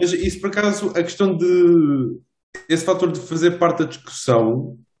dizer. Mas isso, por acaso, a questão de esse fator de fazer parte da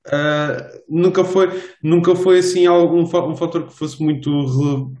discussão nunca foi assim um fator que fosse muito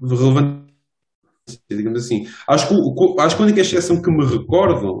relevante, digamos assim. Acho que a única exceção que me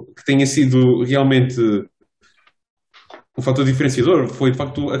recordo que tenha sido realmente um fator diferenciador foi de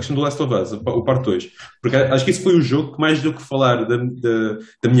facto a questão do Last of Us, o parte 2, porque acho que isso foi o jogo que mais deu que falar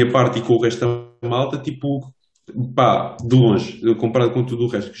da minha parte e com o resto da malta, tipo, pá, de longe, comparado com tudo o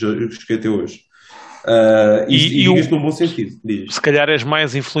resto que joguei até hoje. E digo isto num bom sentido. Se calhar és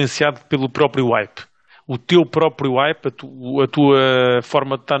mais influenciado pelo próprio hype. O teu próprio hype, a tua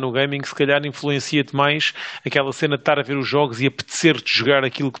forma de estar no gaming, se calhar influencia-te mais aquela cena de estar a ver os jogos e apetecer-te jogar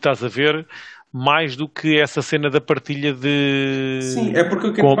aquilo que estás a ver, mais do que essa cena da partilha de... Sim, é porque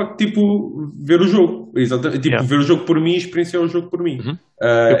eu quero de facto, tipo, ver o jogo. Exatamente. Tipo, ver o jogo por mim e experienciar o jogo por mim.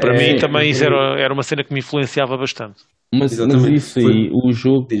 Para mim também isso era uma cena que me influenciava bastante. Mas isso aí, o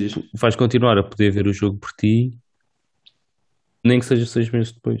jogo, vais continuar a poder ver o jogo por ti, nem que seja 6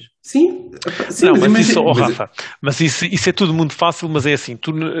 meses depois. Sim, mas isso é tudo muito fácil, mas é assim,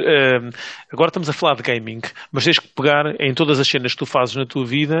 agora estamos a falar de gaming, mas tens que pegar em todas as cenas que tu fazes na tua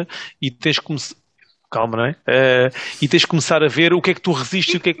vida e tens que começar... Calma, não é? E tens de começar a ver o que é que tu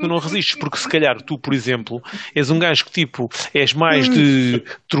resistes e o que é que tu não resistes, porque se calhar tu, por exemplo, és um gajo que tipo, és mais de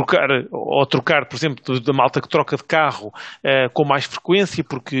trocar, por exemplo, da malta que troca de carro com mais frequência,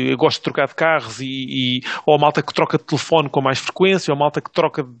 porque eu gosto de trocar de carros, ou a malta que troca de telefone com mais frequência, ou a malta que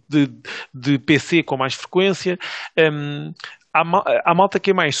troca de PC com mais frequência. Há malta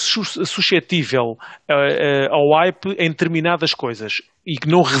que é mais suscetível ao hype em determinadas coisas e que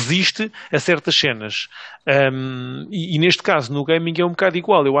não resiste a certas cenas. E neste caso, no gaming é um bocado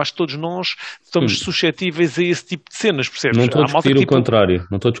igual. Eu acho que todos nós estamos suscetíveis a esse tipo de cenas, percebes? Não estou a discutir o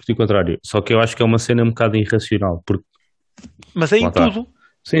contrário. Só que eu acho que é uma cena um bocado irracional. Mas é em tudo.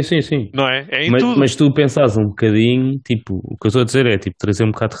 Sim. Não é? É em tudo. Mas tu pensas um bocadinho, tipo, o que eu estou a dizer é tipo, trazer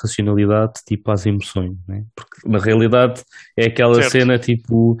um bocado de racionalidade tipo, às emoções, né? Porque na realidade é aquela cena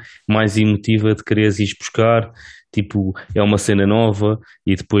tipo, mais emotiva de quereres ir buscar, tipo, é uma cena nova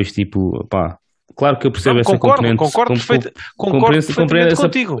e depois tipo, pá, claro que eu percebo essa componente. Concordo perfeitamente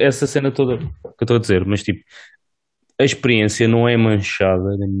contigo. Essa cena toda que eu estou a dizer, mas tipo, a experiência não é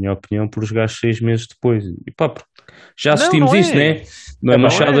manchada, na minha opinião, por jogar 6 meses depois. E pá, já assistimos isso, né? Não é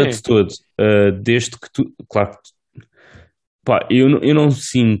manchada de todo. Desde que tu. Claro que. Pá, eu não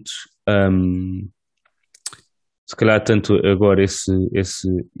sinto. Se calhar tanto agora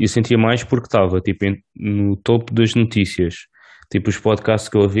eu sentia mais porque estava tipo, no topo das notícias. Tipo, os podcasts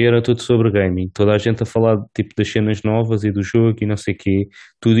que eu ouvia era tudo sobre gaming. Toda a gente a falar tipo, das cenas novas e do jogo e não sei o quê.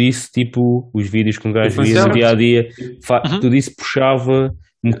 Tudo isso, tipo, os vídeos que um gajo via no dia-a-dia, tudo isso puxava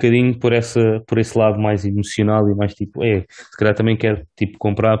um bocadinho por esse lado mais emocional e mais tipo, se calhar também quero tipo,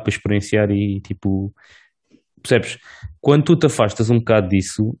 comprar para experienciar e tipo... Percebes? Quando tu te afastas um bocado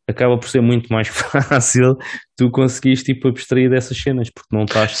disso, acaba por ser muito mais fácil tu conseguires tipo, abstrair dessas cenas, porque não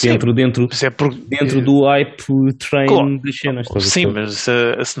estás dentro do hype train das cenas. Sim, mas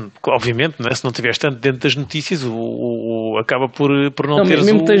obviamente, não é? Se não estiveres tanto dentro das notícias, acaba por não teres...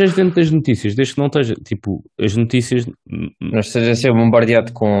 Mesmo que estejas dentro das notícias, desde que não esteja, tipo, as notícias... Não esteja a ser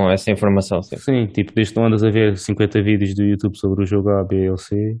bombardeado com essa informação. Sim, tipo, desde que não andas a ver 50 vídeos do YouTube sobre o jogo A, B ou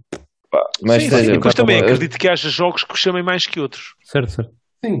C... Mas sim, por sim. exemplo, Depois também acredito que haja jogos que os chamem mais que outros. Certo.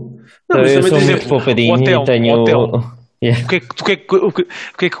 Sim. Não, mas eu também sou tens muito poupadinho Hotel, e tenho. hotel. Yeah. O que é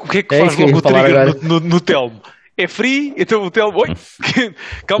que É faz isso que eu logo ia o falar trigger agora. no Telmo? É free? Então o Telmo. Oi! Calma,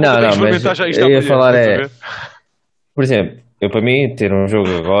 que eu tenho que Não, mas experimentar já isto eu ia amanhã. falar Estás a ver? por exemplo, para mim, ter um jogo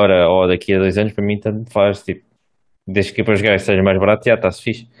agora ou daqui a 2 anos, para mim tanto faz, tipo, desde que para jogar seja mais barato, já está-se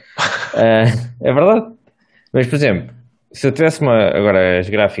fixe. Ah, é verdade. Mas, por exemplo, se eu tivesse agora as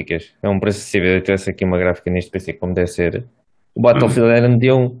gráficas a um preço acessível, eu tivesse aqui uma gráfica neste PC como deve ser, o Battlefield era no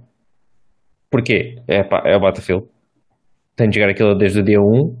dia 1. Porquê? É o Battlefield. Tenho de jogar aquilo desde o dia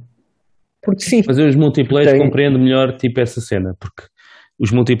 1, porque sim. Mas eu os multiplayers Tem- compreendo melhor tipo essa cena, porque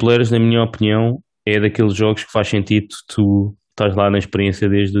os multiplayers, na minha opinião, é daqueles jogos que faz sentido tu estás lá na experiência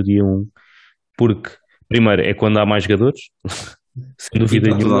desde o dia 1, porque primeiro é quando há mais jogadores, sem e dúvida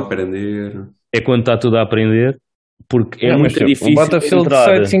está tudo a nenhuma, aprender. é quando está tudo a aprender, porque é Não, mas muito tipo, difícil o Battlefield entrar.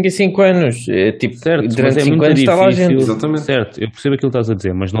 sai de 5 em 5 anos. Tipo, Certo, mas durante é 5 muito anos está lá a gente. difícil. Exatamente. Certo, eu percebo aquilo que estás a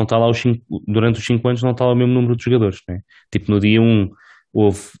dizer, mas não está lá durante os 5 anos não está lá o mesmo número de jogadores, né? Tipo, no dia 1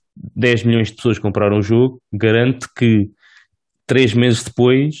 houve 10 milhões de pessoas que compraram o jogo, garanto que 3 meses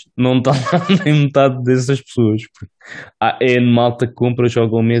depois não está lá nem metade dessas pessoas. Há N malta que compra,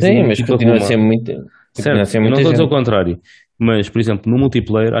 joga um mês e Sim, não mas tipo continua a arruma. ser muito. Continua a Certo, ser eu não muita estou a dizer o gente. contrário, mas por exemplo, no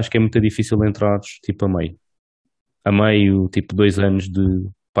multiplayer acho que é muito difícil entrar tipo a meio, tipo 2 anos de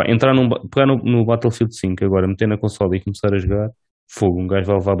pá, entrar pegar no Battlefield 5 agora, meter na consola e começar a jogar, fogo, um gajo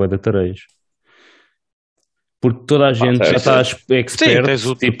vai levar bué de tareias. Porque toda a gente já está Sim, expert, tens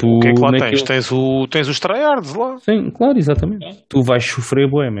tipo, o que é que lá tens? naquilo. Tens os tryhards lá. Sim, claro, exatamente. Tu vais sofrer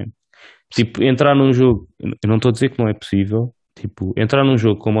bué, man. Tipo, entrar num jogo, eu não estou a dizer que não é possível, tipo, entrar num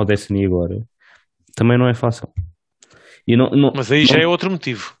jogo como o Destiny agora, também não é fácil. E Mas aí já é outro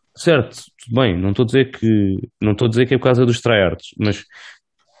motivo. certo, tudo bem, não estou a dizer que é por causa dos tryhards, mas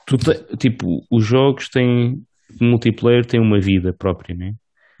tipo, os jogos têm multiplayer têm uma vida própria, né?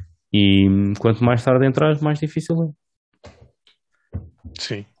 E quanto mais tarde entras, mais difícil é.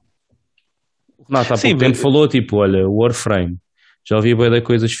 Sim. Renato há Sim, pouco tempo falou, tipo, olha, Warframe, já ouvi bué de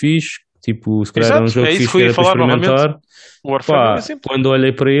coisas fixe, tipo, se calhar era um Exato, jogo é isso fixe que eu que ia era para falar novamente. experimentar. O Warframe é um Pá, exemplo. quando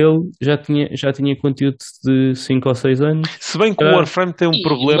olhei para ele, já tinha conteúdo de 5 ou 6 anos. Se bem que o Warframe tem um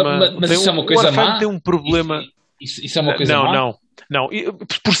problema. Mas isso é uma coisa o Warframe má? tem um problema. Isso é uma coisa Não, má? não.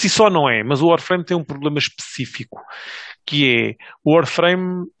 Por si só não é, mas o Warframe tem um problema específico, que é o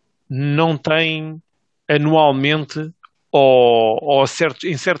Warframe não tem anualmente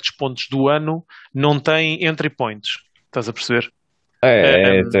em certos pontos do ano não tem entry points. Estás a perceber?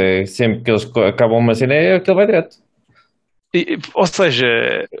 Sempre que eles acabam uma cena, é aquele vai direto. Ou seja,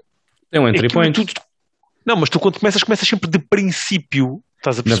 Tem um entry point. não, mas tu quando começas sempre de princípio,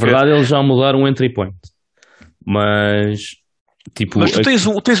 estás a Na perceber? verdade, eles já mudaram o entry point. Mas, tipo, Mas tu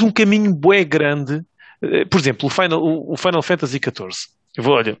tens um caminho bué grande. Por exemplo, o Final Fantasy XIV.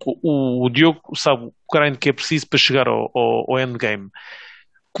 Olha, o Diogo sabe o grind que é preciso para chegar ao endgame.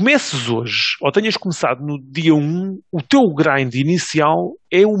 Comeces hoje, ou tenhas começado no dia 1, o teu grind inicial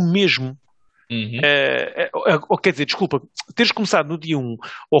é o mesmo. Uhum. Ou quer dizer, desculpa, teres começado no dia 1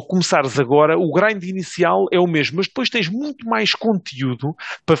 ou começares agora, o grind inicial é o mesmo, mas depois tens muito mais conteúdo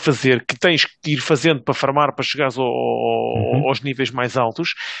para fazer, que tens que ir fazendo para farmar, para chegares aos níveis mais altos,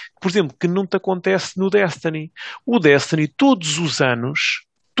 por exemplo, que não te acontece no Destiny. O Destiny, todos os anos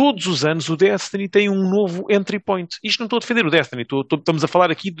o Destiny tem um novo entry point. Isto não estou a defender o Destiny, estamos a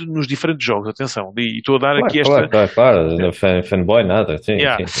falar aqui nos diferentes jogos, atenção, e estou a dar aqui esta... Claro, fanboy, nada. Sim,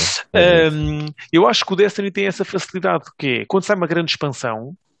 Yeah. sim. Eu acho que o Destiny tem essa facilidade, que é, quando sai uma grande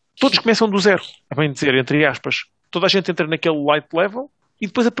expansão, todos começam do zero, a bem dizer, entre aspas. Toda a gente entra naquele light level e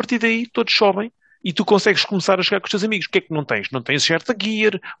depois a partir daí todos sobem e tu consegues começar a jogar com os teus amigos. O que é que não tens? Não tens certa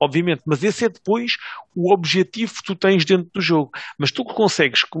gear, obviamente, mas esse é depois o objetivo que tu tens dentro do jogo. Mas tu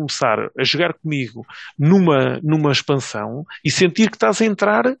consegues começar a jogar comigo numa expansão e sentir que estás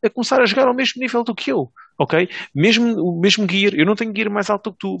a começar a jogar ao mesmo nível do que eu. Ok? O mesmo gear, eu não tenho gear mais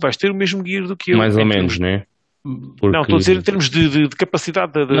alto do que tu, vais ter o mesmo gear do que eu. mais ou menos, né? Porque... Não, estou a dizer em termos de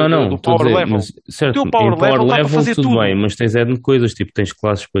capacidade não, do power level. Mas, certo, o teu power em power level dá para level fazer tudo tudo. bem, mas tens de coisas, tipo, tens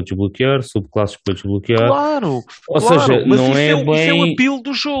classes para desbloquear, subclasses para desbloquear. Claro, Ou seja, mas não isso é bem... isso é o apelo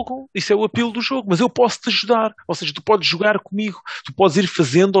do jogo. Isso é o apelo do jogo, mas eu posso te ajudar. Ou seja, tu podes jogar comigo, tu podes ir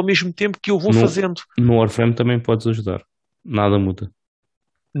fazendo ao mesmo tempo que eu vou fazendo. No Warframe também podes ajudar. Nada muda.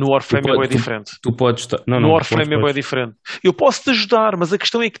 No Warframe é bem diferente. Tu podes estar... No Warframe é bem diferente. Eu posso te ajudar, mas a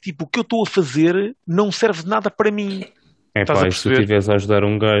questão é que tipo, o que eu estou a fazer não serve de nada para mim. É pá, e se tu estiveres a ajudar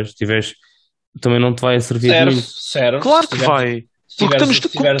um gajo, também não te vai servir de muito. Serve. Claro que vai. Porque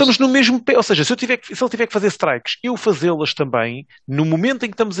tiveres- estamos no mesmo pé. Ou seja, se ele tiver que fazer strikes, eu fazê-las também, no momento em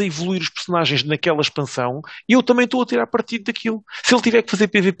que estamos a evoluir os personagens naquela expansão, eu também estou a tirar partido daquilo. Se ele tiver que fazer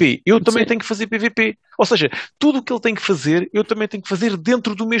PVP, eu também tenho que fazer PVP. Ou seja, tudo o que ele tem que fazer, eu também tenho que fazer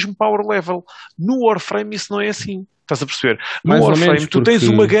dentro do mesmo power level. No Warframe isso não é assim. Estás a perceber? No Mais ou Warframe menos, tu tens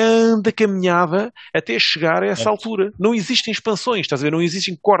porque- uma grande caminhada até chegar a essa altura. Não existem expansões, estás a ver? Não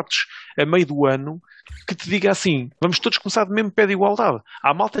existem cortes a meio do ano que te diga assim, vamos todos começar do mesmo pé de igualdade.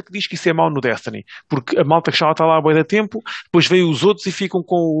 Há malta que diz que isso é mau no Destiny, porque a malta que já está lá há bué de tempo, depois veio os outros e ficam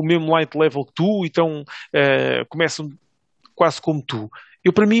com o mesmo light level que tu, então começam quase como tu.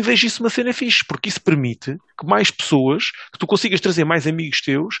 Eu, para mim, vejo isso uma cena fixe, porque isso permite que mais pessoas, que tu consigas trazer mais amigos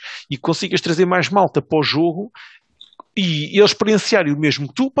teus e consigas trazer mais malta para o jogo e eles experienciarem o mesmo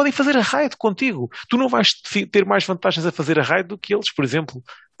que tu, podem fazer a raid contigo. Tu não vais ter mais vantagens a fazer a raid do que eles, por exemplo.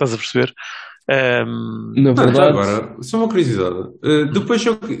 Estás a perceber? Na Não, já verdade, agora, só uma curiosidade. Depois,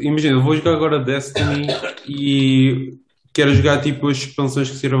 imagina, eu vou jogar agora Destiny e quero jogar tipo as expansões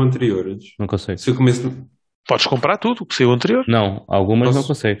que saíram anteriores. não consegues. Se eu começo. Podes comprar tudo, o que saiu anterior. Não, algumas não Posso-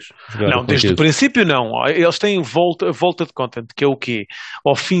 consegues jogar Não, o desde o conteúdo. princípio não. Eles têm volta de content, que é o quê?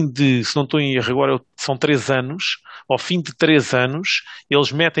 Ao fim de, se não estou em erro, agora são 3 anos, ao fim de 3 anos,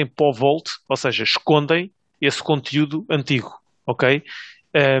 eles metem para o Vault, ou seja, escondem esse conteúdo antigo, ok?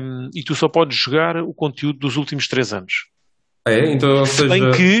 E tu só podes jogar o conteúdo dos últimos 3 anos. É, então, ou Se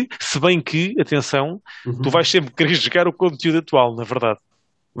seja. bem que, atenção, Uhum. tu vais sempre querer jogar o conteúdo atual, na verdade.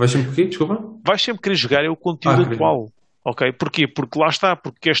 Vais sempre o quê? Desculpa? Vais sempre querer jogar o conteúdo querer. atual. Ok? Porquê? Porque lá está,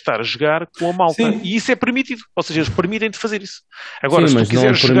 porque queres estar a jogar com a malta. Sim. E isso é permitido. Ou seja, eles permitem-te fazer isso. Agora, Sim, se mas tu não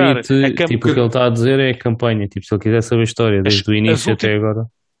quiseres jogar permite, tipo, o que ele está a dizer é a campanha. Tipo, se ele quiser saber a história desde o início até agora.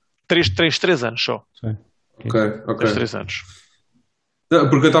 3 anos só. Ok, ok. 3 anos. Não,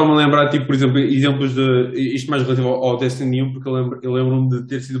 porque eu estava-me a lembrar, tipo, por exemplo, exemplos de. Isto mais relativo ao Destiny 1, porque eu lembro-me de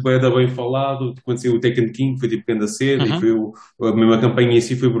ter sido bem falado quando saiu o Taken King, foi tipo grande cedo, e foi a mesma campanha em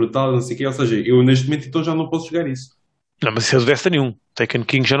si foi brutal, não sei o quê. Ou seja, eu neste momento então já não posso jogar isso. Não, mas isso é do Destiny 1. Taken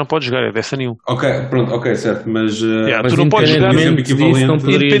King já não podes jogar, é Destiny 1. Ok, pronto, ok, certo, mas. Mas tu não podes jogar. independentemente disso, não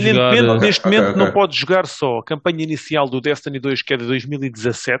poderias jogar. Independentemente, neste Ok, momento ok. não podes jogar só a campanha inicial do Destiny 2, que é de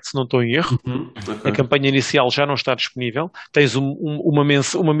 2017, se não estou em erro. A Ok. campanha inicial já não está disponível. Tens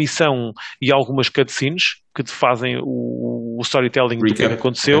uma missão e algumas cutscenes que te fazem o storytelling do que é que Recap.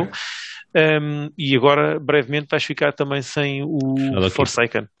 aconteceu. Ok. E agora, brevemente, vais ficar também sem o Shadow Keep.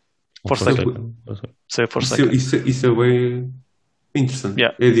 Forsaken. Forsaken. Sem o Forsaken. Isso é bem interessante.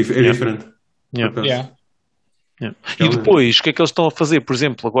 Yeah. É Yeah. diferente. Yeah. Por acaso. Yeah. E depois, o que é que eles estão a fazer? Por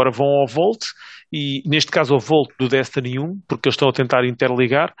exemplo, agora vão ao Vault, e neste caso ao Vault do Destiny 1, porque eles estão a tentar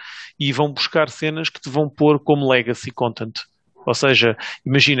interligar, e vão buscar cenas que te vão pôr como Legacy Content. Ou seja,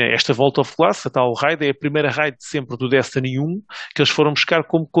 imagina, esta Vault of Glass, a tal raid, é a primeira raid de sempre do Destiny 1 que eles foram buscar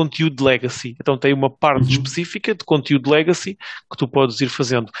como conteúdo de Legacy. Então tem uma parte específica de conteúdo de Legacy que tu podes ir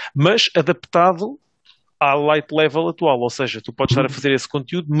fazendo, mas adaptado à light level atual, ou seja, tu podes estar a fazer esse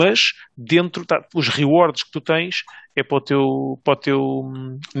conteúdo, mas dentro, os rewards que tu tens é para o teu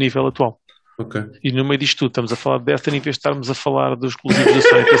nível atual. Ok. E no meio disto tudo, estamos a falar de Destiny em vez de estarmos a falar dos exclusivos da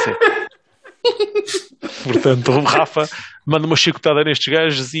Sony PC. Portanto, o Rafa manda uma chicotada nestes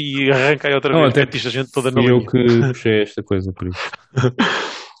gajos e arranca aí outra Não, vez, até mete isto a gente toda na Fui eu linha. que puxei esta coisa, por isso.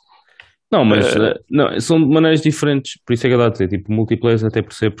 Não, mas não, são de maneiras diferentes, por isso é que eu dá a dizer, tipo, multiplayer até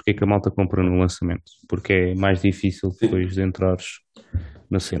percebo porque é que a malta compra no lançamento, porque é mais difícil depois de entrares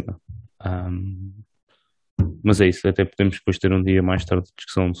na cena. Mas é isso, até podemos depois ter um dia mais tarde de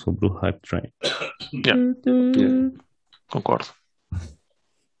discussão sobre o Hype Train. Yeah. Concordo.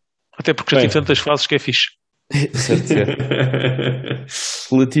 Até porque já Bem. tive tantas fases que é fixe. Certo, certo.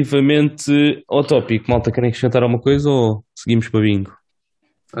 Relativamente ao tópico, malta, querem acrescentar alguma coisa ou seguimos para bingo?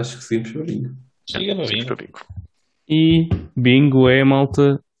 Acho que sim, chorinho. Chega para mim. E bingo é,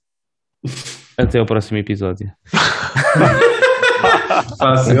 malta, até ao próximo episódio.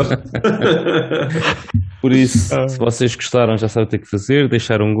 Fácil. Por isso, se vocês gostaram, já sabem o que ter que fazer,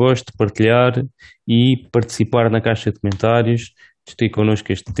 deixar um gosto, partilhar e participar na caixa de comentários, discutir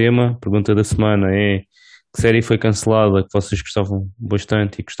connosco este tema. A pergunta da semana é: que série foi cancelada que vocês gostavam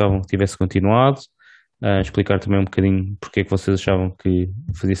bastante e gostavam que tivesse continuado? Explicar também um bocadinho porque é que vocês achavam que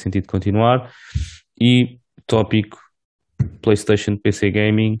fazia sentido continuar. E tópico PlayStation, PC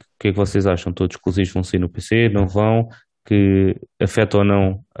Gaming, o que é que vocês acham? Todos exclusivos vão sair no PC? Não vão? Que afeta ou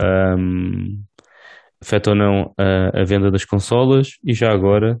não a venda das consolas? E já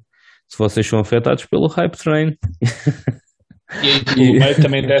agora, se vocês são afetados pelo Hype Train. E aí, pelo meio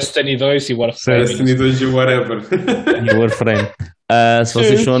também Destiny 2 e Warframe. Destiny 2 e whatever. E o Warframe. Se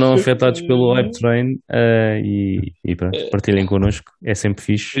vocês foram afetados pelo Hype Train, e pronto, partilhem connosco, é sempre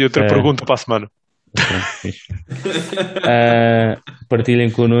fixe. E outra pergunta para a semana. Pronto, fixe. Partilhem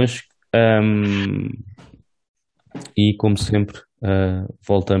connosco, e como sempre,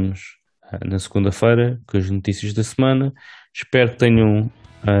 voltamos na segunda-feira com as notícias da semana. Espero que tenham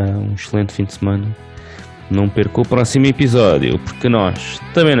um excelente fim de semana. Não percam o próximo episódio, porque nós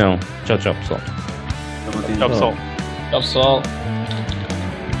também não. Tchau, tchau, pessoal. Tchau, pessoal. Tchau, pessoal.